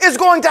ministry is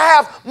going to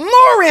have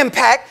more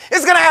impact,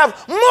 it's going to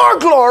have more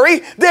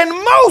glory than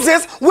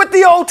Moses with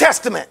the Old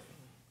Testament.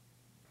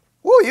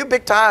 Woo, you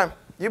big time.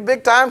 You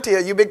big time,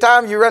 Tia. You big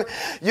time.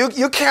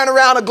 You carrying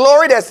around a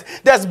glory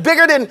that's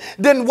bigger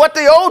than what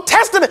the Old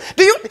Testament.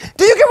 Do you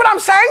get what I'm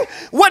saying?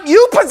 What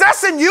you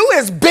possess in you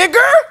is bigger,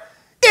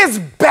 is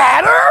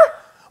better,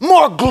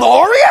 more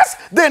glorious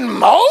than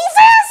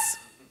Moses?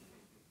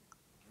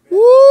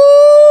 Woo!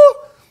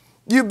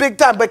 You big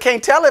time, but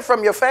can't tell it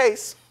from your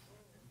face.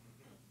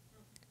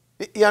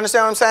 You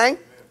understand what I'm saying?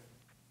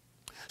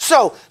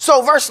 So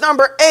verse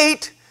number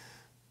 8.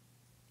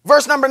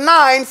 Verse number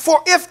 9,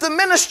 for if the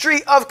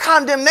ministry of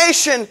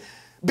condemnation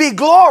be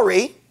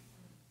glory,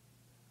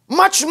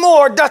 much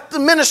more doth the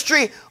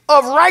ministry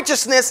of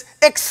righteousness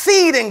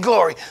exceed in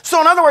glory.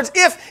 So in other words,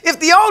 if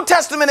the Old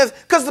Testament is,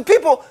 because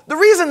the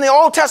reason the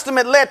Old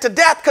Testament led to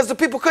death, because the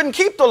people couldn't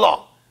keep the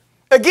law.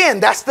 Again,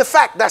 that's the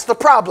fact, that's the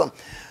problem.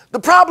 The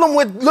problem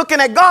with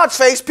looking at God's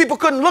face, people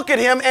couldn't look at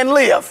him and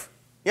live.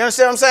 You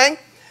understand what I'm saying?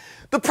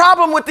 The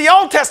problem with the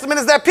Old Testament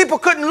is that people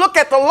couldn't look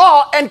at the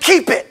law and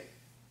keep it.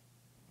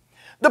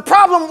 The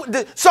problem,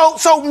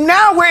 so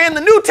now we're in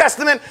the New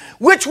Testament,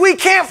 which we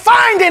can't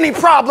find any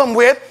problem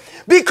with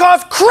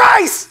because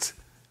Christ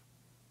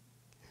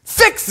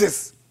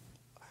fixes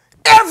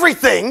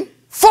everything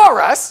for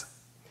us.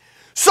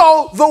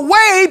 So the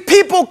way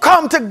people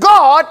come to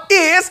God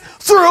is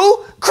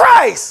through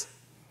Christ.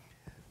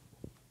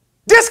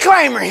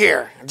 Disclaimer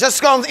here.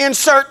 Just going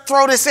to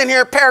throw this in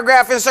here,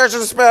 paragraph, insert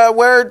this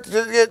word,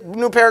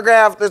 new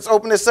paragraph. Let's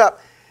open this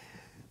up.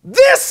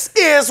 This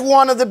is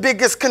one of the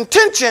biggest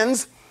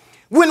contentions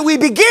when we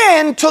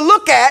begin to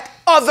look at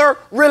other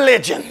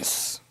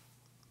religions.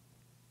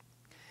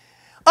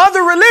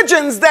 Other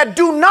religions that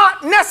do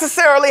not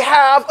necessarily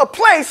have a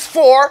place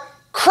for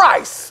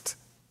Christ.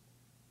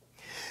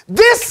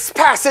 This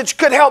passage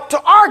could help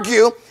to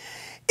argue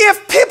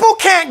if people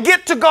can't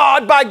get to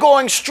God by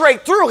going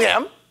straight through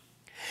him,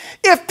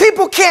 if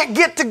people can't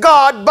get to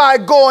God by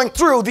going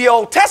through the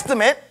Old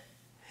Testament,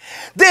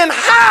 then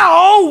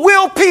how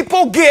will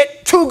people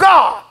get to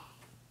God?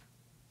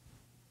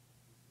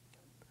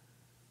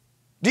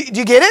 Do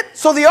you get it?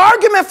 So the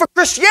argument for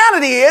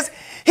Christianity is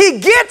he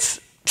gets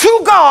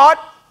to God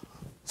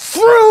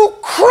through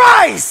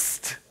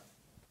Christ.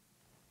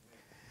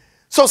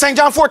 So St.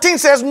 John 14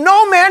 says,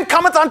 no man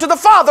cometh unto the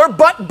Father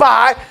but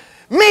by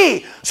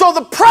me. So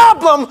the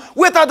problem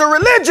with other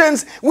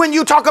religions, when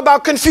you talk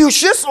about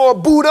Confucius or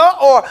Buddha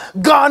or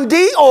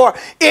Gandhi or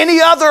any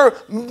other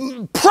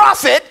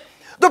prophet,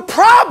 the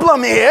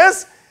problem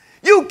is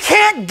you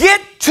can't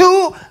get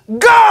to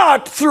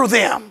God through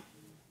them.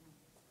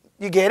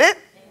 You get it?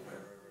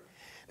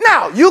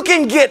 Now, you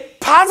can get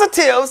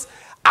positives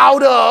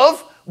out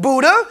of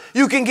Buddha.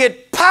 You can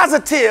get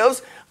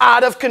positives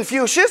out of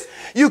Confucius.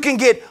 You can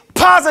get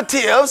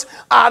positives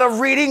out of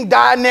reading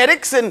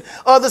Dianetics and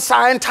other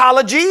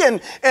Scientology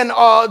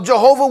and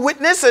Jehovah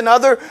Witness and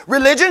other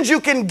religions. You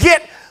can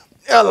get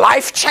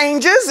life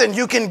changes, and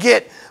you can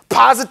get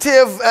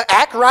positive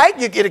act right.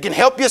 It can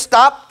help you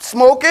stop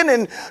smoking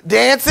and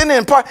dancing,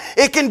 and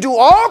it can do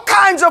all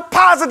kinds of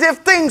positive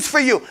things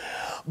for you.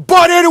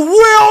 But it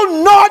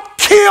will not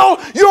kill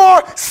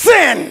your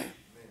sin.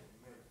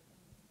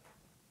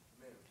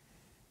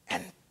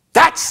 And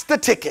that's the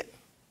ticket.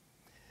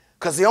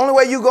 Because the only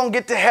way you're going to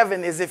get to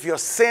heaven is if your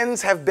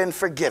sins have been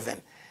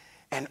forgiven.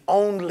 And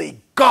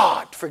only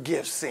God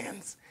forgives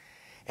sins.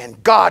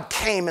 And God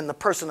came in the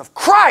person of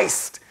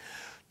Christ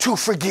to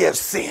forgive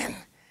sin.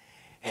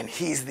 And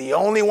he's the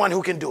only one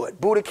who can do it.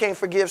 Buddha can't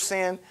forgive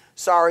sin.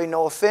 Sorry,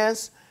 no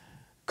offense.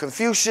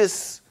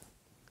 Confucius,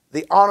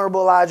 the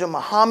Honorable Elijah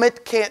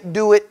Muhammad can't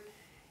do it.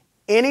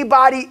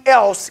 Anybody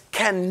else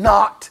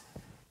cannot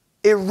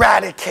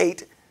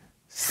eradicate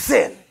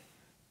sin.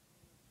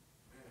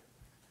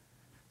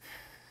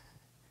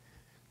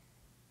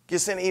 You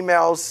send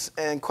emails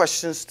and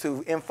questions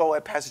to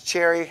info@Pastor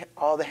Cherry.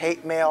 All the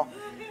hate mail,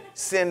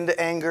 send the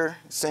anger,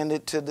 send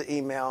it to the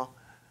email.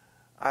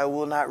 I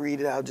will not read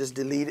it. I'll just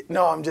delete it.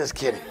 No, I'm just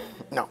kidding.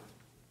 No.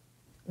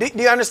 Do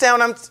you understand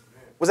what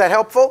was that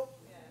helpful?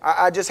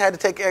 I just had to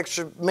take an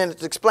extra minute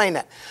to explain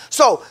that.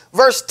 So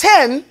verse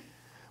 10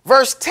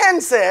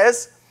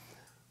 says,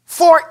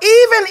 for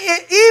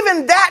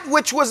even that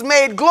which was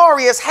made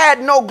glorious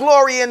had no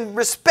glory in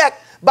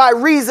respect by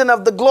reason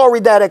of the glory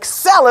that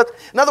excelleth.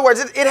 In other words,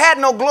 it had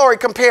no glory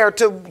compared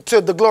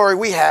to the glory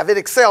we have. It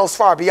excels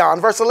far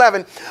beyond. Verse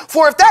 11,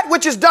 for if that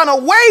which is done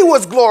away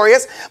was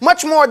glorious,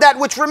 much more that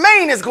which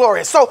remain is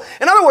glorious. So,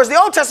 in other words,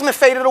 the Old Testament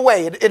faded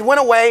away. It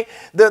went away.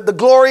 The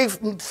glory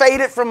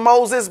faded from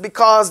Moses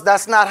because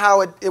that's not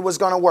how it was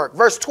going to work.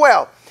 Verse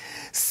 12,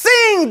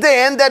 seeing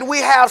then that we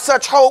have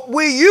such hope,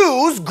 we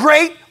use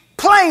great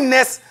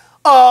plainness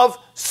of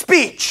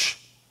speech.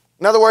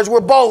 In other words, we're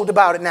bold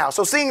about it now.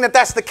 So seeing that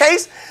that's the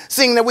case,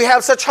 seeing that we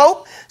have such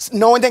hope,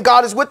 knowing that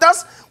God is with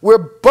us, we're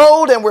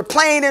bold and we're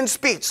plain in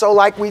speech. So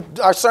like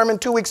our sermon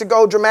 2 weeks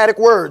ago, dramatic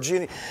words.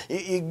 You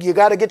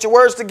got to get your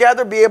words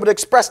together, be able to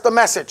express the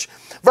message.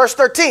 Verse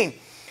 13,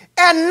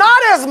 and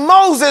not as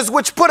Moses,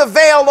 which put a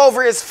veil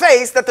over his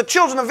face, that the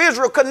children of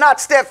Israel could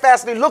not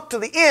steadfastly look to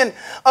the end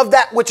of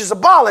that which is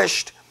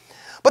abolished,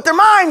 but their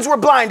minds were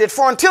blinded,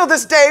 for until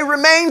this day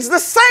remains the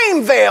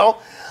same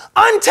veil,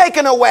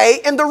 untaken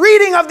away in the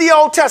reading of the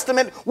Old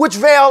Testament, which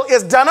veil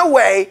is done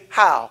away,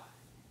 how?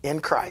 In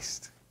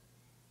Christ.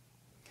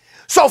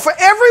 So for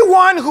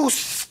everyone who's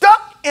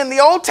stuck in the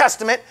Old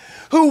Testament,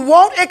 who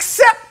won't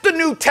accept the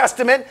New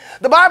Testament,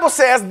 the Bible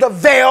says the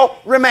veil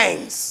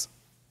remains.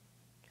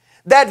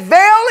 That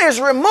veil is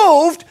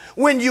removed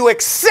when you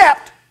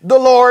accept the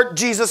Lord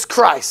Jesus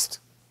Christ.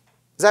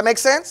 Does that make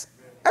sense?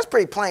 That's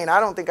pretty plain. I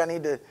don't think I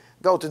need to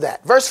go to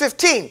that. Verse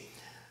 15.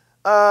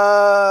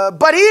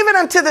 But even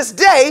unto this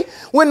day,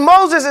 when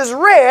Moses is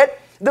read,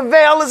 the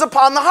veil is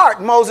upon the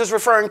heart. Moses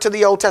referring to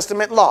the Old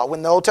Testament law.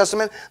 When the Old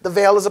Testament, the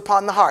veil is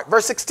upon the heart.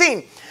 Verse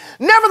 16.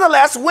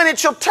 Nevertheless, when it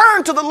shall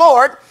turn to the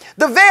Lord,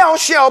 the veil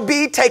shall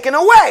be taken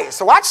away.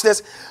 So watch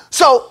this.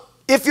 So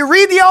if you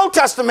read the Old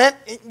Testament,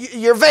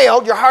 you're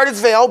veiled, your heart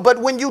is veiled. But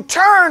when you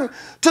turn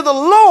to the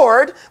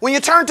Lord, when you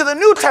turn to the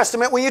New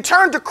Testament, when you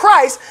turn to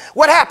Christ,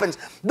 what happens?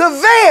 The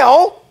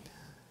veil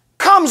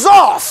comes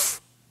off.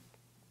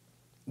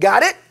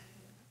 Got it?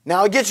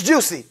 Now it gets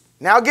juicy.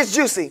 Now it gets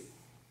juicy.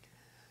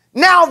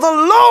 Now the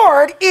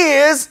Lord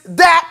is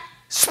that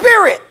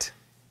Spirit.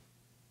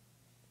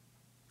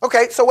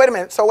 Okay, so wait a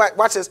minute. So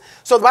watch this.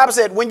 So the Bible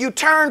said, when you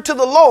turn to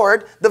the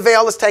Lord, the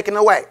veil is taken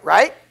away,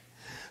 right?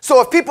 So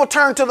if people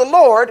turn to the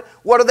Lord,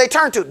 what do they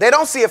turn to? They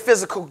don't see a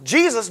physical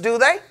Jesus, do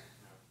they?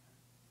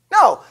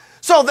 No.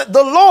 So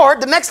the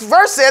Lord, the next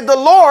verse said, the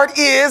Lord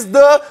is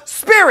the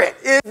Spirit,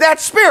 is that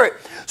Spirit.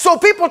 So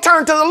people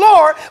turn to the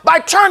Lord by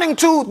turning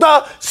to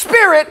the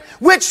Spirit,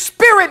 which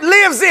Spirit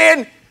lives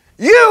in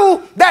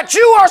you, that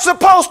you are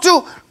supposed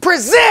to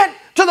present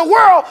to the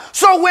world.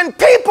 So when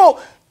people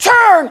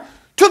turn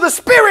to the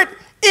Spirit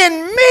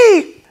in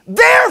me,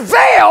 their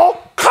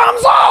veil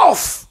comes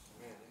off.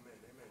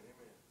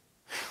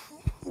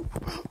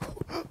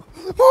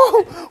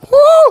 Woo,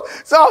 woo.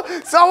 So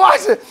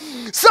watch it.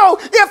 So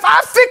if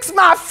I fix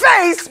my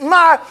face,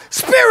 my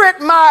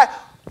spirit, my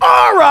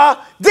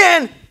aura,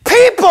 then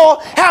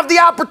people have the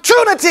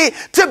opportunity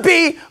to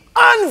be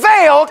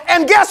unveiled,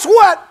 and guess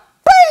what?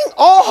 Bing!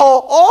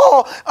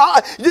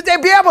 They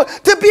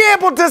be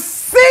able to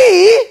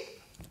see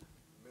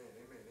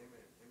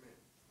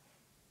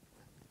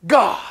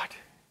God.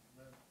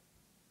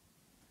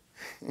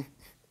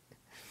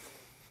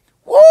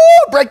 Woo!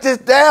 Break this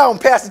down,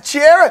 Pastor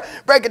Cherry.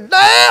 Break it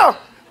down.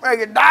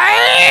 Break it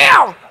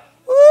down.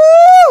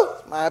 Woo!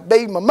 My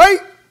baby, my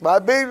mate. My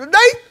baby today.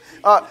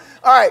 All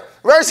right.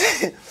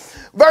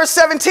 Verse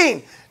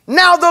 17.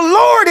 Now the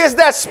Lord is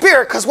that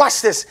Spirit. Because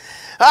watch this.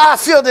 I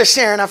feel this,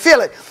 Sharon. I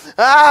feel it.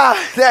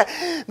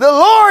 The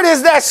Lord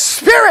is that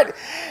Spirit.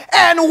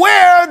 And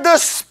where the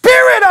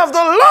Spirit of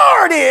the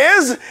Lord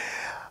is,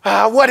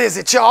 what is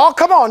it, y'all?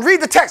 Come on,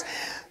 read the text.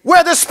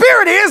 Where the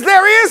Spirit is,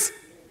 there is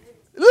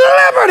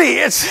liberty.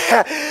 It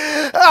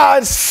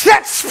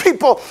sets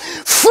people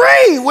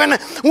free when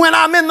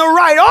I'm in the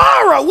right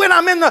aura, when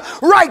I'm in the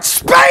right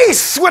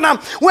space, when I'm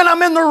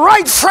in the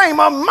right frame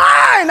of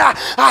mind.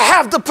 I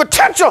have the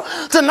potential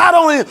to not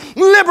only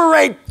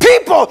liberate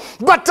people,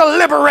 but to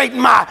liberate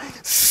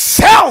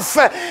myself.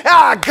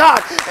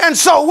 God. And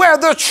so where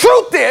the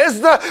truth is,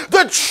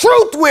 the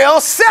truth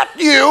will set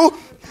you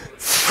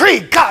free.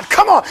 God,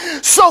 come on.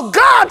 So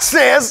God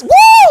says,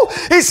 woo,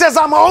 he says,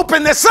 I'm going to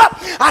open this up.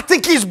 I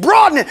think he's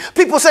broadening.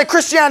 People say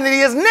Christianity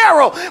is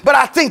narrow, but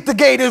I think the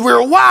gate is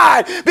real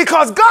wide,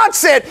 because God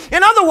said,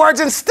 in other words,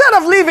 instead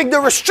of leaving the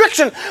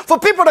restriction for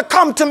people to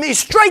come to me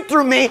straight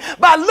through me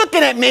by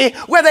looking at me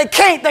where they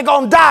can't, they're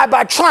going to die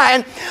by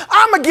trying.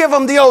 I'm going to give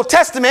them the Old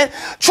Testament,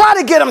 try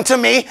to get them to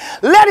me,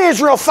 let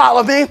Israel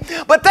follow me,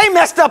 but they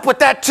messed up with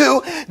that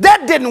too.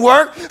 That didn't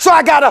work. So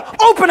I got to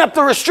open up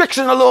the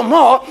restriction a little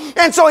more.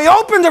 And so he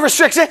opened the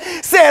restriction,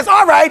 says,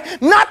 all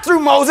right, not through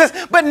Moses,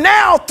 but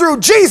now through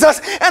Jesus.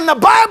 And the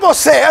Bible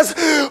says,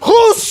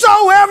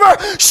 whosoever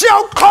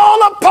shall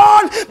call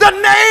upon the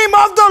name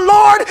of the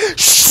Lord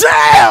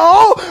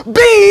shall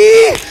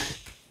be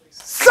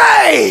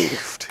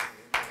saved.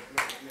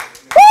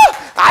 Woo!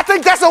 I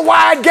think that's a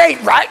wide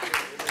gate, right?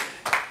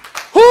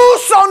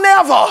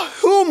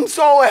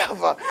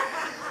 Whomsoever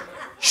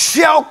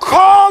shall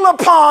call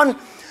upon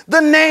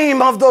the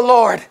name of the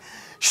Lord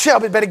shall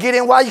be. Better get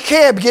in while you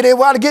can. Get in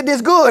while the getting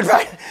is good,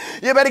 right?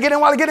 You better get in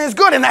while the getting is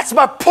good. And that's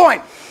my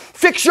point.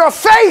 Fix your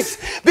face,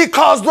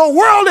 because the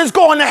world is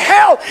going to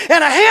hell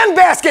in a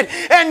handbasket,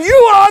 and you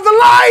are the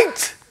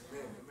light.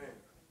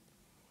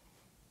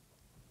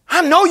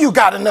 I know you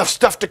got enough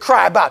stuff to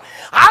cry about.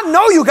 I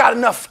know you got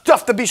enough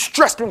stuff to be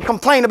stressed and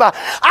complain about.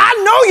 I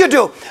know you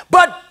do.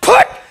 But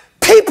put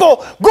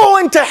people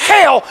going to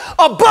hell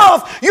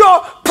above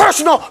your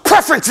personal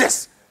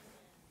preferences.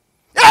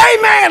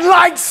 Amen,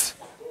 lights.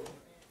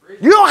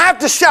 You don't have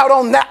to shout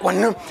on that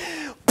one.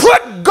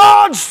 Put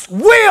God's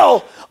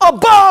will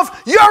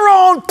above your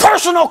own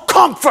personal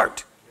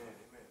comfort.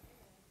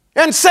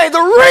 And say the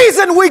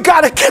reason we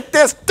got to get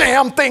this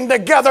damn thing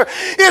together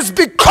is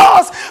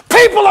because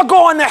people are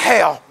going to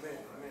hell.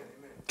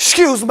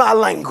 Excuse my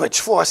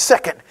language for a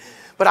second,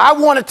 but I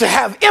wanted to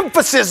have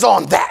emphasis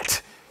on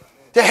that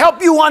to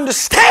help you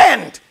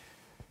understand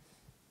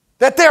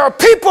that there are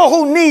people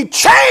who need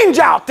change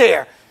out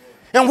there,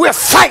 and we're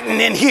fighting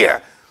in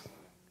here.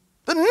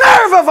 The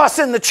nerve of us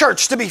in the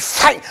church to be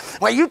fighting.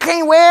 Well, you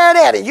can't wear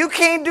that, and you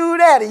can't do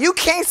that, and you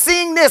can't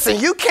sing this,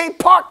 and you can't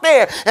park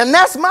there, and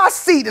that's my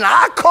seat, and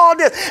I called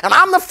this, and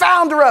I'm the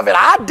founder of it.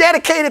 I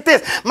dedicated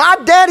this. My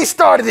daddy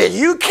started it.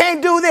 You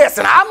can't do this,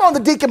 and I'm on the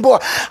deacon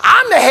board.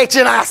 I'm the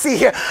HNIC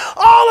here.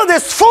 All of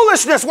this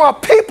foolishness while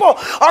people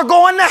are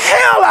going to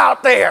hell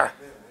out there.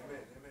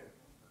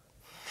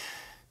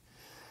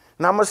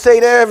 And I'm going to say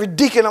to every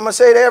deacon, I'm going to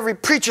say to every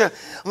preacher,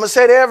 I'm going to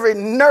say to every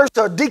nurse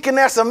or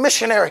deaconess or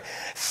missionary,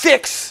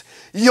 fix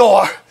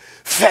your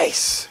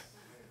face.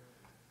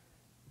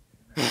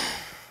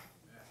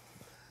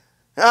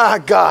 Ah,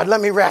 God, let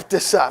me wrap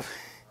this up.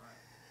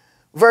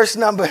 Verse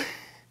number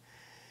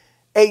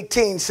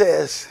 18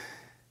 says,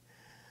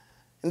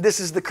 and this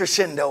is the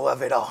crescendo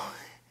of it all.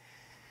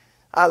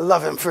 I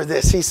love him for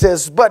this. He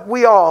says, but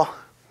we all,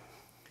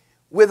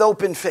 with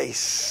open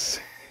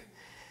face,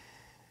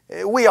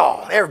 we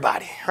all,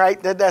 everybody,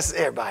 right? That's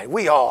everybody.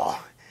 We all,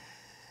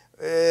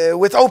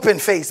 with open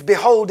face,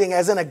 beholding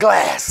as in a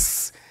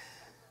glass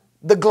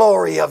the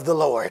glory of the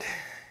Lord.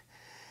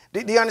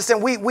 Do you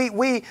understand?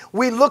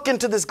 We look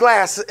into this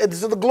glass,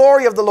 into the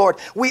glory of the Lord.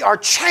 We are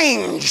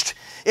changed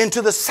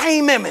into the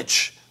same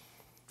image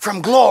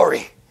from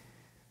glory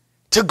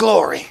to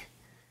glory,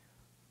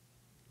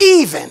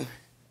 even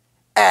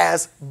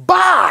as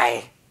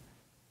by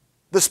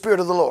the Spirit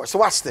of the Lord. So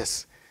watch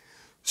this.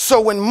 So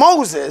when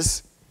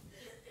Moses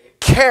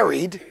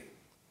carried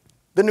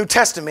the New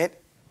Testament,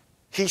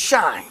 he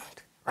shined,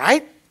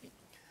 right?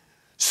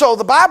 So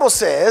the Bible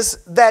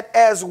says that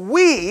as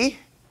we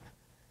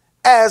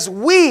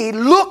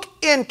look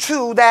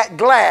into that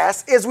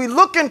glass, as we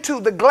look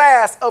into the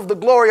glass of the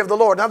glory of the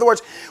Lord. In other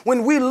words,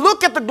 when we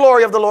look at the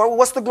glory of the Lord,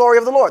 what's the glory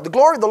of the Lord? The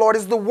glory of the Lord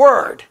is the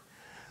Word.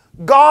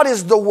 God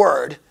is the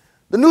Word.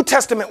 The New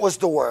Testament was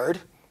the Word.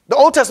 The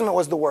Old Testament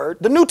was the Word.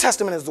 The New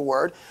Testament is the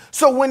Word.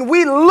 So when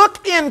we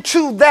look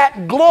into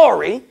that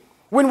glory,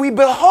 when we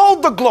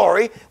behold the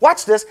glory,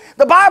 watch this,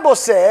 the Bible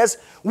says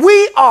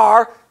we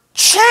are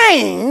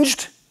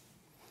changed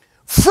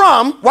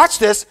from, watch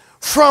this,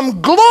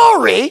 from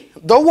glory,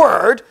 the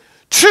Word,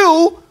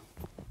 to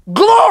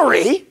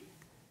glory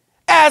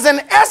as an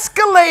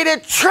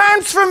escalated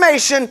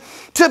transformation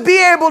to be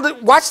able to,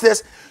 watch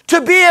this, to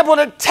be able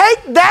to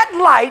take that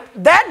light,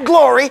 that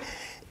glory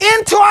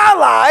into our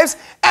lives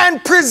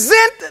and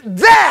present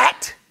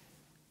that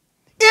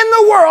in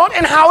the world.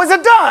 And how is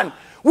it done?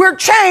 We're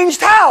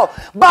changed how?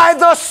 By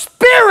the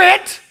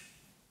Spirit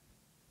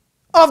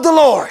of the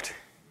Lord.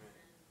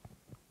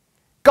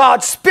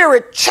 God's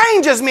Spirit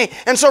changes me.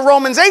 And so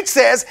Romans 8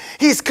 says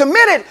he's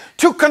committed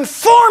to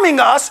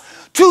conforming us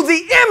to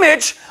the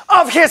image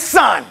of his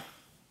Son.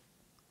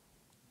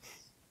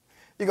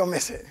 You're going to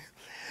miss it.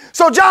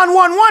 So John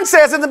 1:1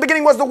 says, in the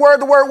beginning was the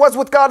Word was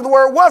with God, and the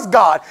Word was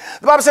God.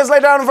 The Bible says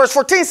later down in verse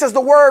 14 says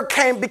the Word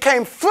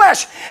became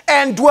flesh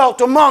and dwelt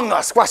among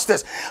us. Watch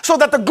this. So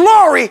that the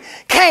glory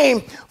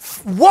came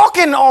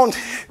walking on,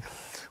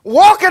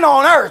 walking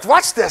on earth.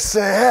 Watch this.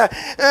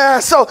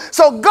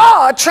 So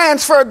God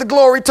transferred the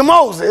glory to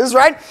Moses,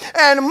 right?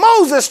 And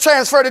Moses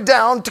transferred it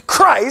down to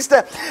Christ.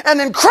 And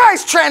then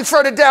Christ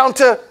transferred it down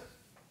to...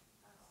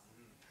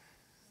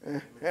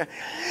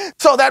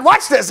 So that,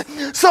 watch this,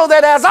 so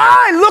that as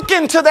I look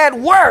into that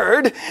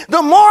word,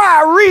 the more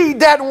I read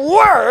that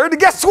word,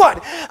 guess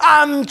what?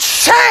 I'm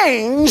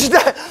changed.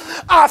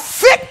 I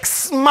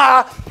fix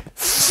my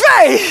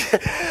faith.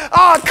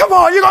 Oh, come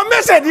on, you're going to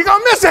miss it. You're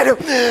going to miss it.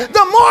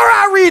 The more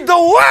I read the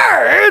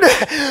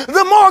word,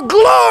 the more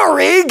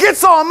glory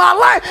gets on my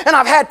life. And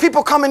I've had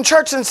people come in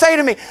church and say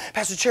to me,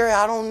 Pastor Cherry,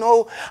 I don't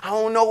know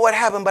what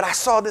happened, but I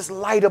saw this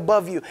light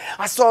above you.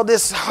 I saw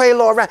this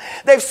halo around.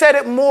 They've said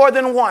it more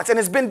than once, and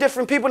it's been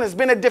different people, and it's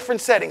been at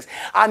different settings.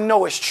 I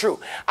know it's true.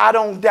 I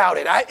don't doubt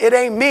it. It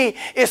ain't me.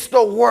 It's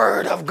the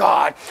word of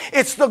God.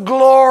 It's the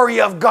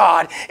glory of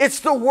God.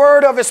 It's the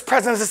word of his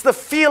presence. It's the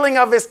feeling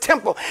of his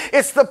temple.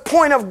 It's the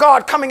point of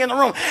God coming in the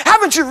room.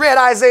 Haven't you read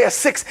Isaiah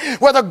 6,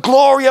 where the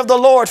glory of the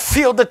Lord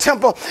filled the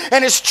temple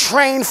and his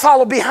train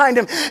followed behind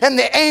him and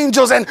the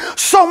angels, and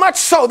so much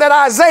so that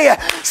Isaiah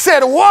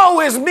said, woe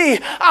is me,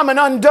 I'm an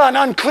undone,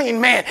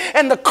 unclean man.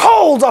 And the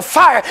coals of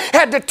fire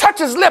had to touch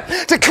his lip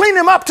to clean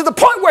him up to the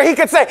point where he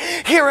could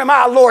say, here am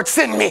I, Lord,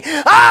 send me.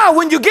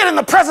 When you get in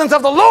the presence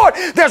of the Lord,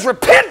 there's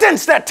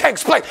repentance that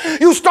takes place.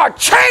 You start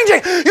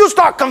changing. You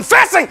start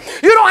confessing.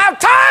 You don't have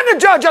time to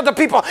judge other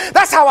people.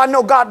 That's how I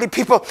know godly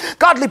people.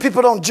 Godly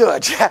people don't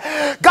judge.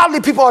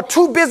 Godly people are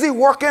too busy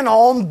working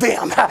on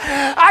them.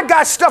 I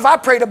got stuff I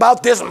prayed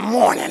about this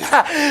morning.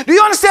 Do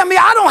you understand me?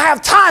 I don't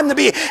have time to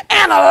be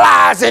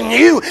analyzing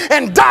you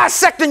and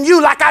dissecting you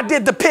like I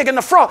did the pig and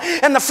the frog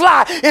and the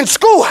fly in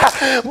school.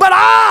 But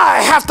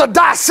I have to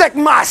dissect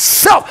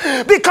myself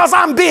because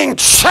I'm being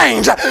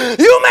changed.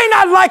 You may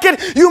not like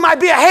it. You might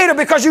be a hater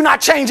because you're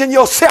not changing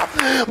yourself.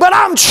 But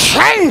I'm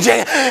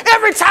changing.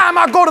 Every time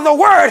I go to the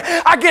Word,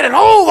 I get an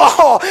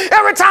overhaul.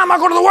 Every time I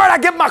go to the Word, I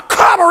get my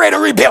carburetor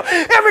rebuilt.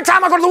 Every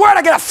time I go to the Word,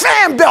 I get a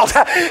fan belt.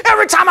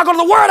 Every time I go to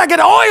the Word, I get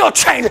an oil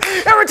change.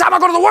 Every time I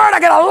go to the Word, I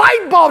get a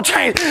light bulb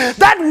change.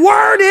 That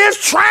Word is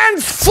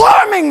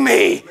transforming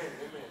me.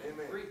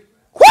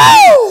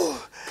 Woo!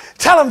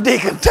 Tell him,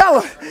 Deacon.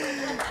 Tell him.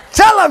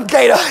 Tell him,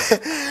 Gator.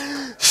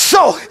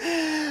 So,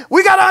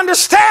 we got to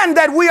understand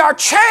that we are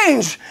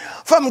changed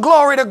from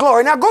glory to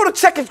glory. Now, go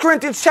to 2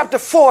 Corinthians chapter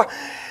 4.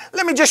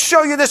 Let me just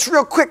show you this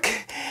real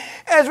quick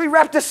as we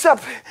wrap this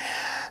up.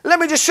 Let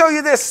me just show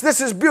you this.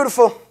 This is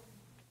beautiful.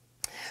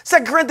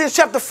 2 Corinthians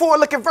chapter 4,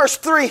 look at verse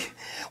 3.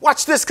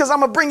 Watch this because I'm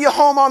going to bring you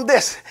home on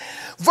this.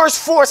 Verse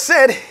 4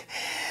 said,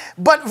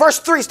 but verse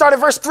 3, start at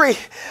verse 3.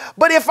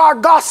 But if our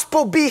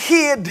gospel be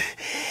hid,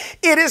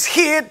 it is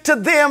hid to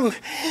them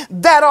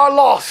that are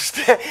lost.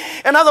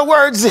 In other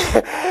words,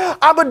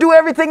 I'm going to do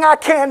everything I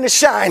can to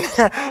shine,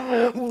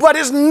 but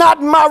it's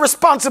not my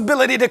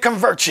responsibility to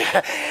convert you.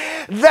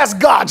 That's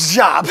God's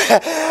job.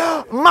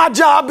 My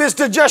job is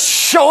to just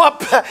show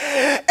up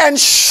and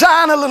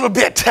shine a little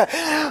bit.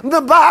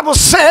 The Bible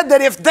said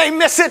that if they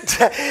miss it,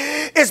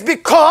 it's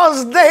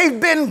because they've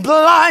been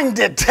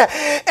blinded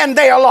and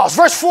they are lost.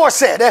 Verse 4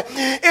 said,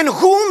 in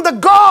whom the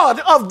God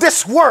of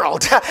this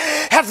world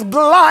hath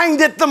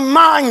blinded the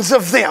minds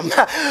of them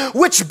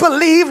which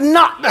believe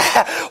not.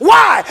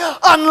 Why?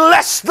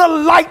 Unless the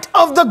light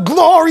of the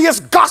glorious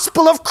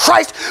gospel of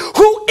Christ,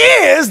 who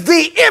is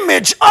the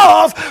image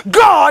of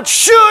God,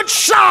 should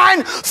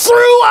shine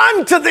through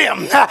unto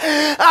them.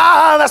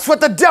 That's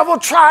what the devil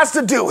tries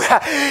to do.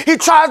 He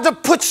tries to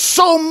put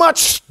so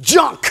much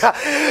gunk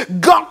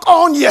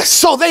on you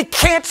so they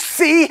can't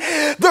see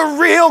the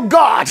real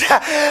God.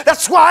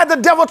 That's why the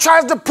devil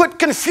tries to put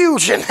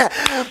confusion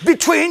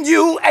between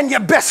you and your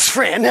best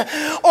friend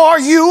or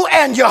you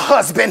and your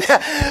husband,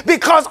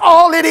 because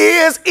all it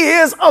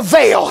is a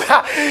veil.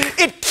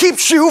 It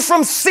keeps you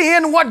from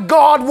seeing what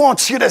God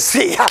wants you to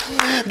see.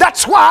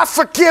 That's why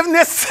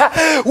forgiveness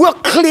will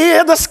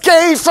clear the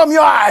scales from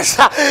your eyes.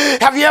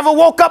 Have you ever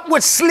woke up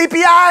with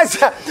sleepy eyes?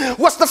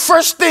 What's the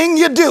first thing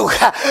you do?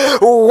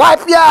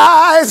 Wipe your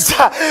eyes,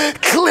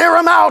 clear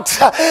them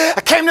out.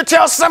 I came to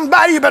tell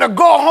somebody you better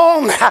go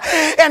home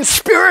and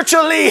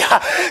spiritually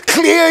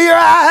clear your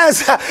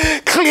eyes,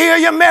 clear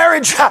your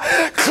marriage,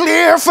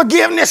 clear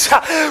forgiveness,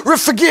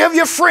 forgive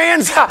your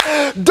friends.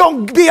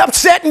 Don't be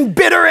upset and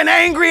bitter and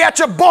angry at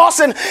your boss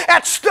and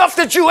at stuff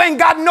that you ain't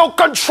got no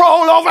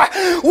control over.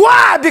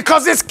 Why?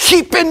 Because it's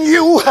keeping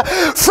you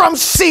from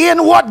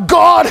seeing what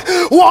God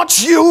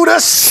wants you to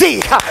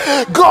see.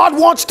 God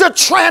wants to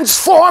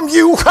transform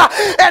you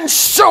and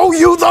show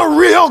you the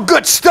real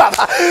good stuff.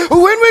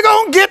 When we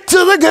gonna get to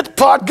the good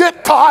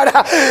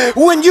part,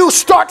 when you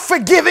start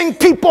forgiving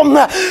people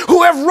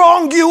who have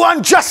wronged you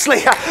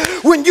unjustly,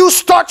 when you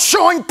start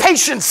showing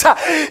patience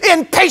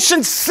in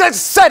patient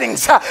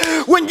settings,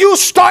 when you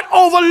start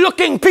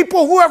overlooking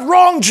people who have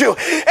wronged you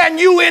and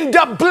you end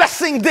up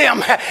blessing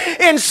them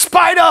in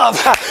spite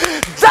of,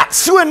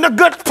 that's when the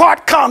good good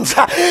part comes.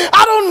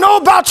 I don't know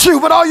about you,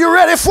 but are you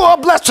ready for a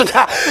blessing?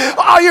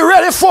 Are you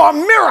ready for a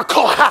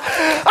miracle?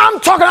 I'm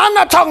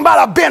not talking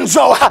about a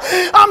benzo.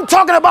 I'm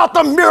talking about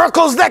the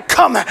miracles that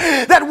come,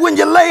 that when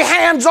you lay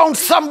hands on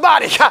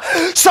somebody,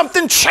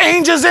 something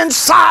changes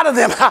inside of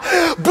them.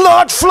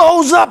 Blood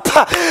flows up,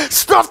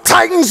 stuff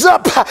tightens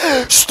up,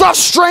 stuff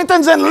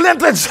strengthens and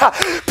lengthens.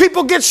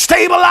 People get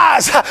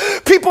stabilized.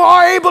 People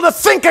are able to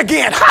think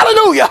again.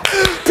 Hallelujah.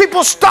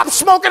 People stop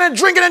smoking and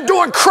drinking and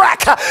doing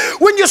crack.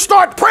 When you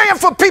start praying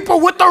for people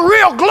with the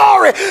real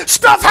glory,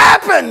 stuff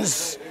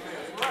happens.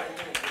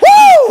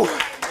 Woo!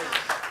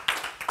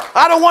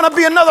 I don't want to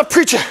be another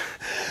preacher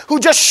who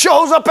just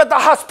shows up at the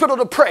hospital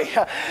to pray.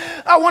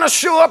 I want to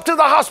show up to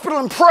the hospital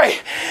and pray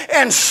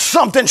and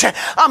something changed.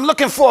 I'm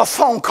looking for a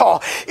phone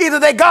call. Either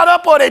they got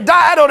up or they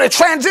died or they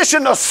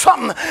transitioned or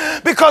something,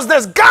 because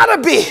there's got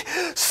to be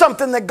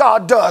something that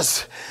God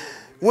does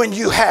when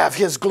you have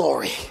his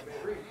glory.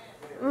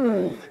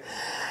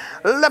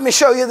 Let me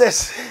show you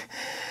this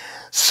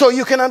so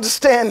you can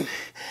understand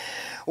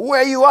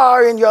where you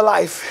are in your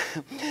life.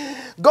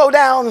 Go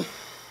down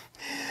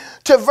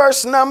to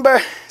verse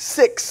number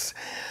 6.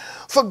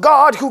 For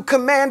God, who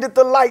commanded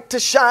the light to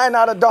shine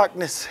out of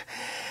darkness,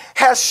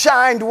 has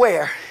shined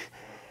where?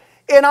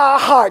 In our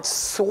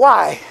hearts.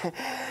 Why?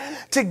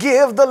 To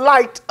give the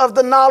light of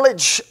the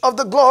knowledge of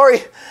the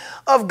glory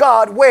of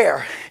God.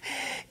 Where?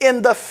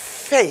 In the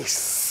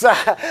face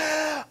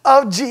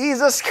of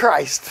Jesus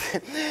Christ.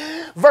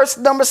 Verse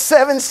number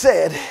 7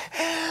 said,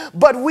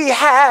 but we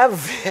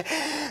have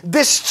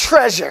this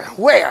treasure.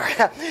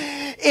 Where?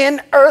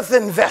 In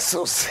earthen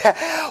vessels.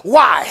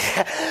 Why?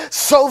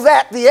 So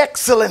that the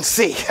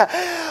excellency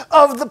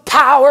of the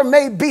power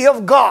may be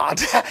of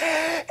God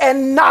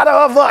and not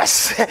of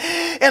us.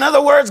 In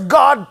other words,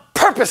 God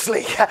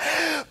purposely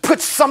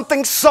put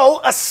something so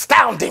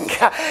astounding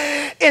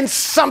in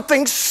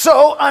something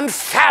so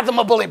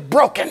unfathomably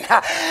broken.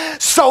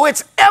 So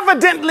it's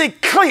evidently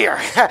clear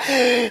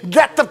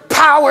that the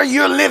power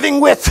you're living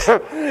with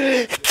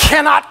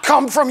cannot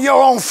come from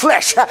your own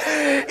flesh.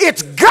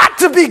 It's got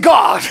to be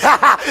God.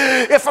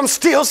 If I'm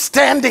still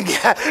standing,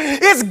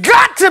 it's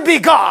got to be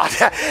God.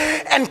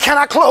 And can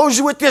I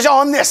close with this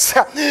on this?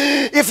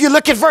 If you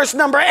look at verse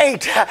number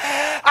 8,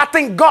 I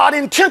think God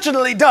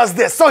intentionally does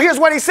this. So here's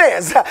what he says.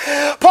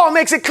 Paul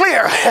makes it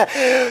clear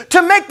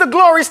to make the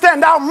glory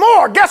stand out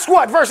more. Guess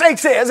what? Verse 8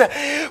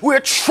 says, we're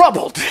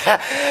troubled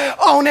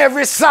on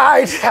every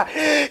side,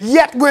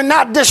 yet we're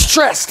not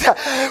distressed.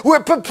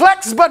 We're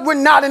perplexed, but we're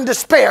not in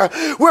despair.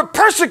 We're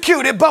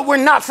persecuted, but we're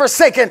not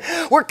forsaken.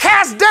 We're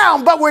cast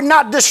down, but we're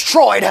not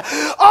destroyed.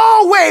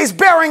 Always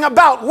bearing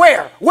about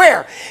where?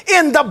 Where?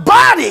 In the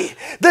body,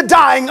 the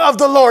dying of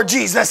the Lord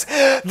Jesus,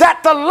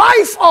 that the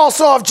life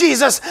also of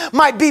Jesus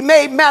might be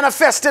made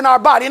manifest in our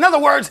body. In other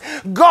words,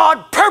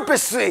 God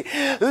purposely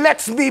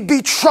lets me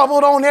be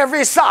troubled on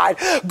every side.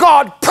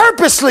 God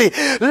purposely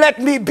let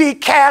me be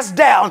cast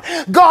down.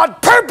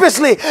 God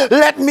purposely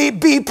let me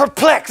be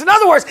perplexed. In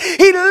other words,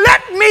 he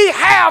let me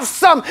have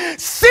some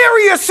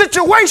serious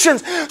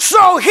situations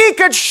so he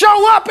could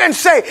show up and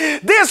say,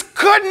 this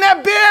couldn't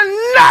have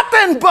been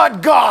nothing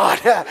but God.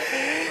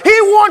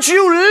 He wants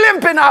you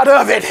limping out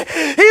of it.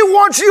 He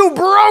wants you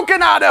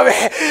broken out of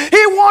it.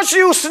 He wants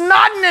you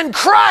snotting and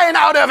crying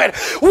out of it.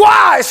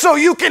 Why? So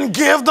you can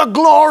give the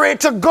glory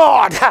to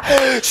God,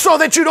 so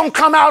that you don't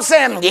come out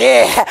saying,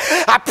 yeah,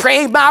 I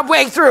prayed my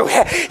way through.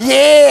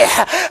 Yeah,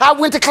 I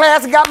went to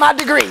class and got my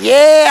degree.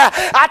 Yeah,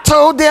 I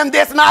told them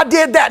this and I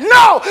did that.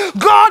 No,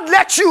 God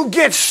lets you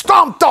get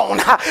stomped on,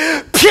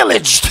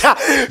 pillaged,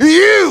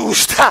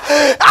 used,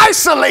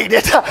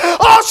 isolated,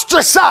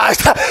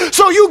 ostracized,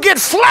 so you get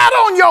flat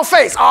on your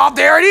face. Oh,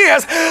 there it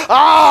is.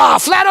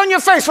 Flat on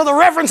your face for the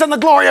reverence and the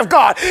glory of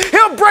God.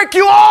 He'll break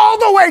you all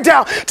the way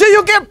down till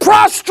you get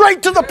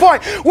prostrate to the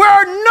point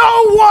where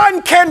no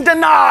one can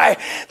deny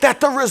that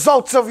the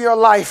results of your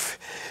life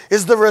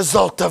is the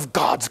result of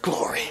God's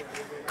glory.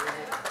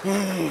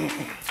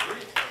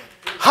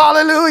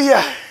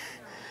 Hallelujah.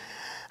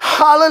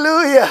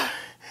 Hallelujah.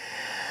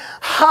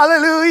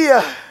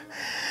 Hallelujah.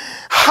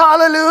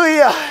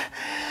 Hallelujah.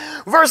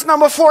 Verse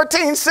number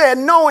 14 said,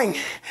 knowing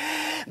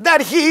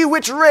that he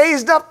which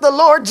raised up the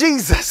Lord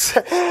Jesus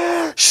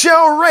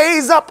shall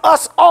raise up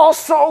us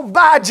also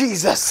by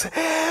Jesus,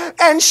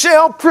 and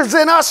shall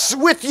present us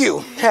with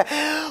you.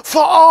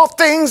 For all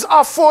things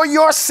are for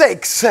your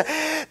sakes,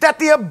 that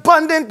the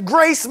abundant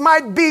grace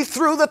might be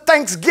through the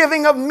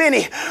thanksgiving of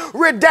many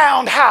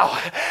redound how?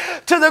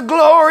 To the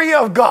glory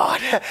of God.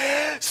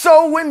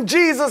 So when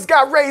Jesus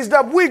got raised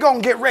up, we're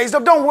going to get raised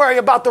up. Don't worry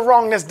about the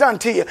wrong that's done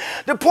to you.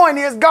 The point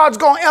is, God's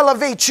going to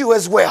elevate you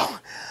as well.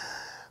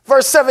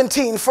 Verse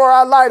 17, for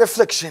our light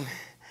affliction,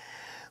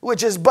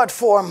 which is but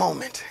for a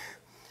moment,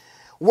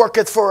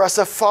 worketh for us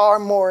a far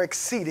more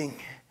exceeding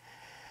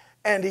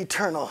and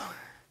eternal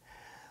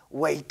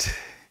weight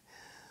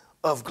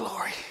of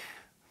glory.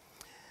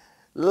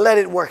 Let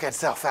it work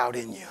itself out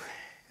in you.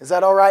 Is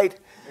that all right?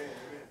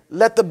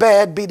 Let the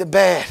bad be the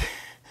bad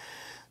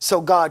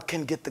so God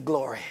can get the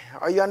glory.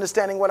 Are you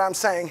understanding what I'm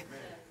saying?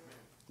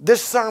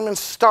 This sermon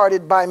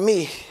started by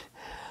me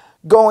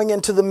going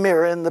into the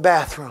mirror in the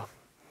bathroom.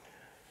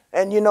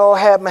 And you know,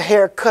 I had my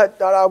hair cut,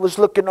 thought I was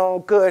looking all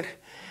good.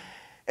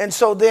 And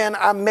so then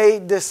I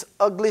made this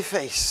ugly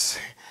face.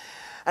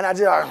 And I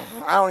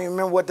don't even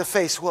remember what the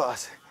face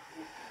was.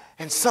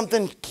 And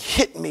something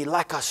hit me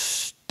like a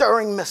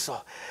stirring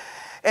missile.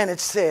 And it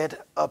said,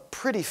 a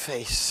pretty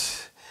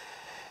face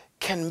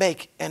can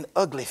make an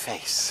ugly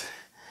face.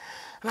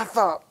 And I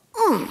thought,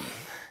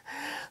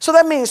 so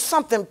that means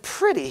something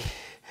pretty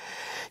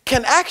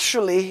can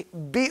actually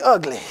be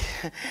ugly.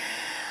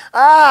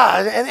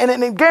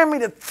 And it gave me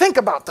to think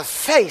about the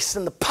face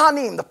and the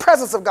panim, the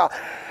presence of God.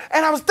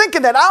 And I was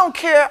thinking that I don't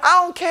care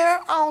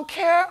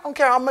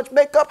how much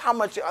makeup, how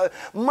much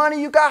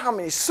money you got, how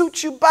many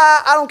suits you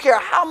buy. I don't care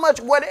how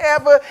much,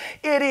 whatever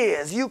it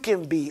is. You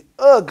can be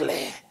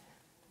ugly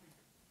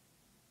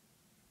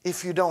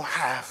if you don't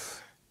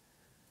have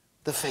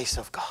the face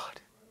of God.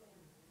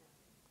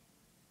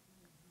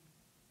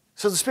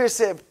 So the Spirit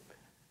said,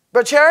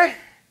 Brother Cherry,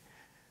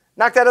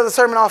 knock that other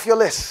sermon off your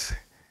list.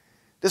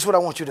 This is what I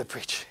want you to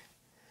preach.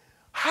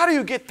 How do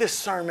you get this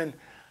sermon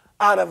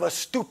out of a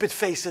stupid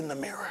face in the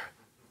mirror?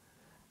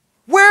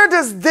 Where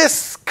does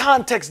this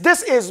context,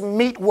 this is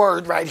meat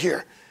word right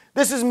here.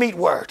 This is meat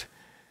word.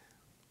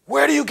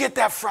 Where do you get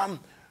that from?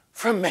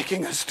 From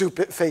making a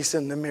stupid face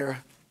in the mirror.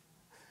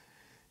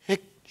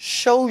 It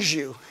shows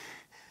you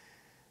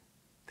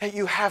that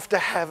you have to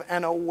have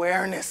an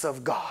awareness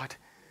of God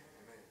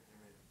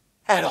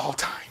at all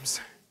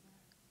times.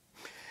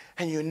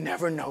 And you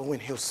never know when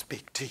He'll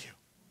speak to you.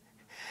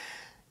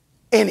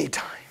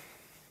 Anytime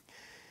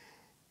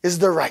is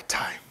the right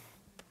time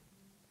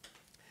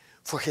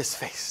for His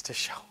face to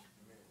show.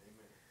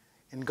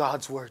 And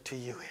God's word to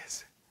you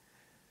is,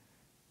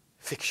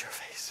 fix your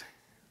face.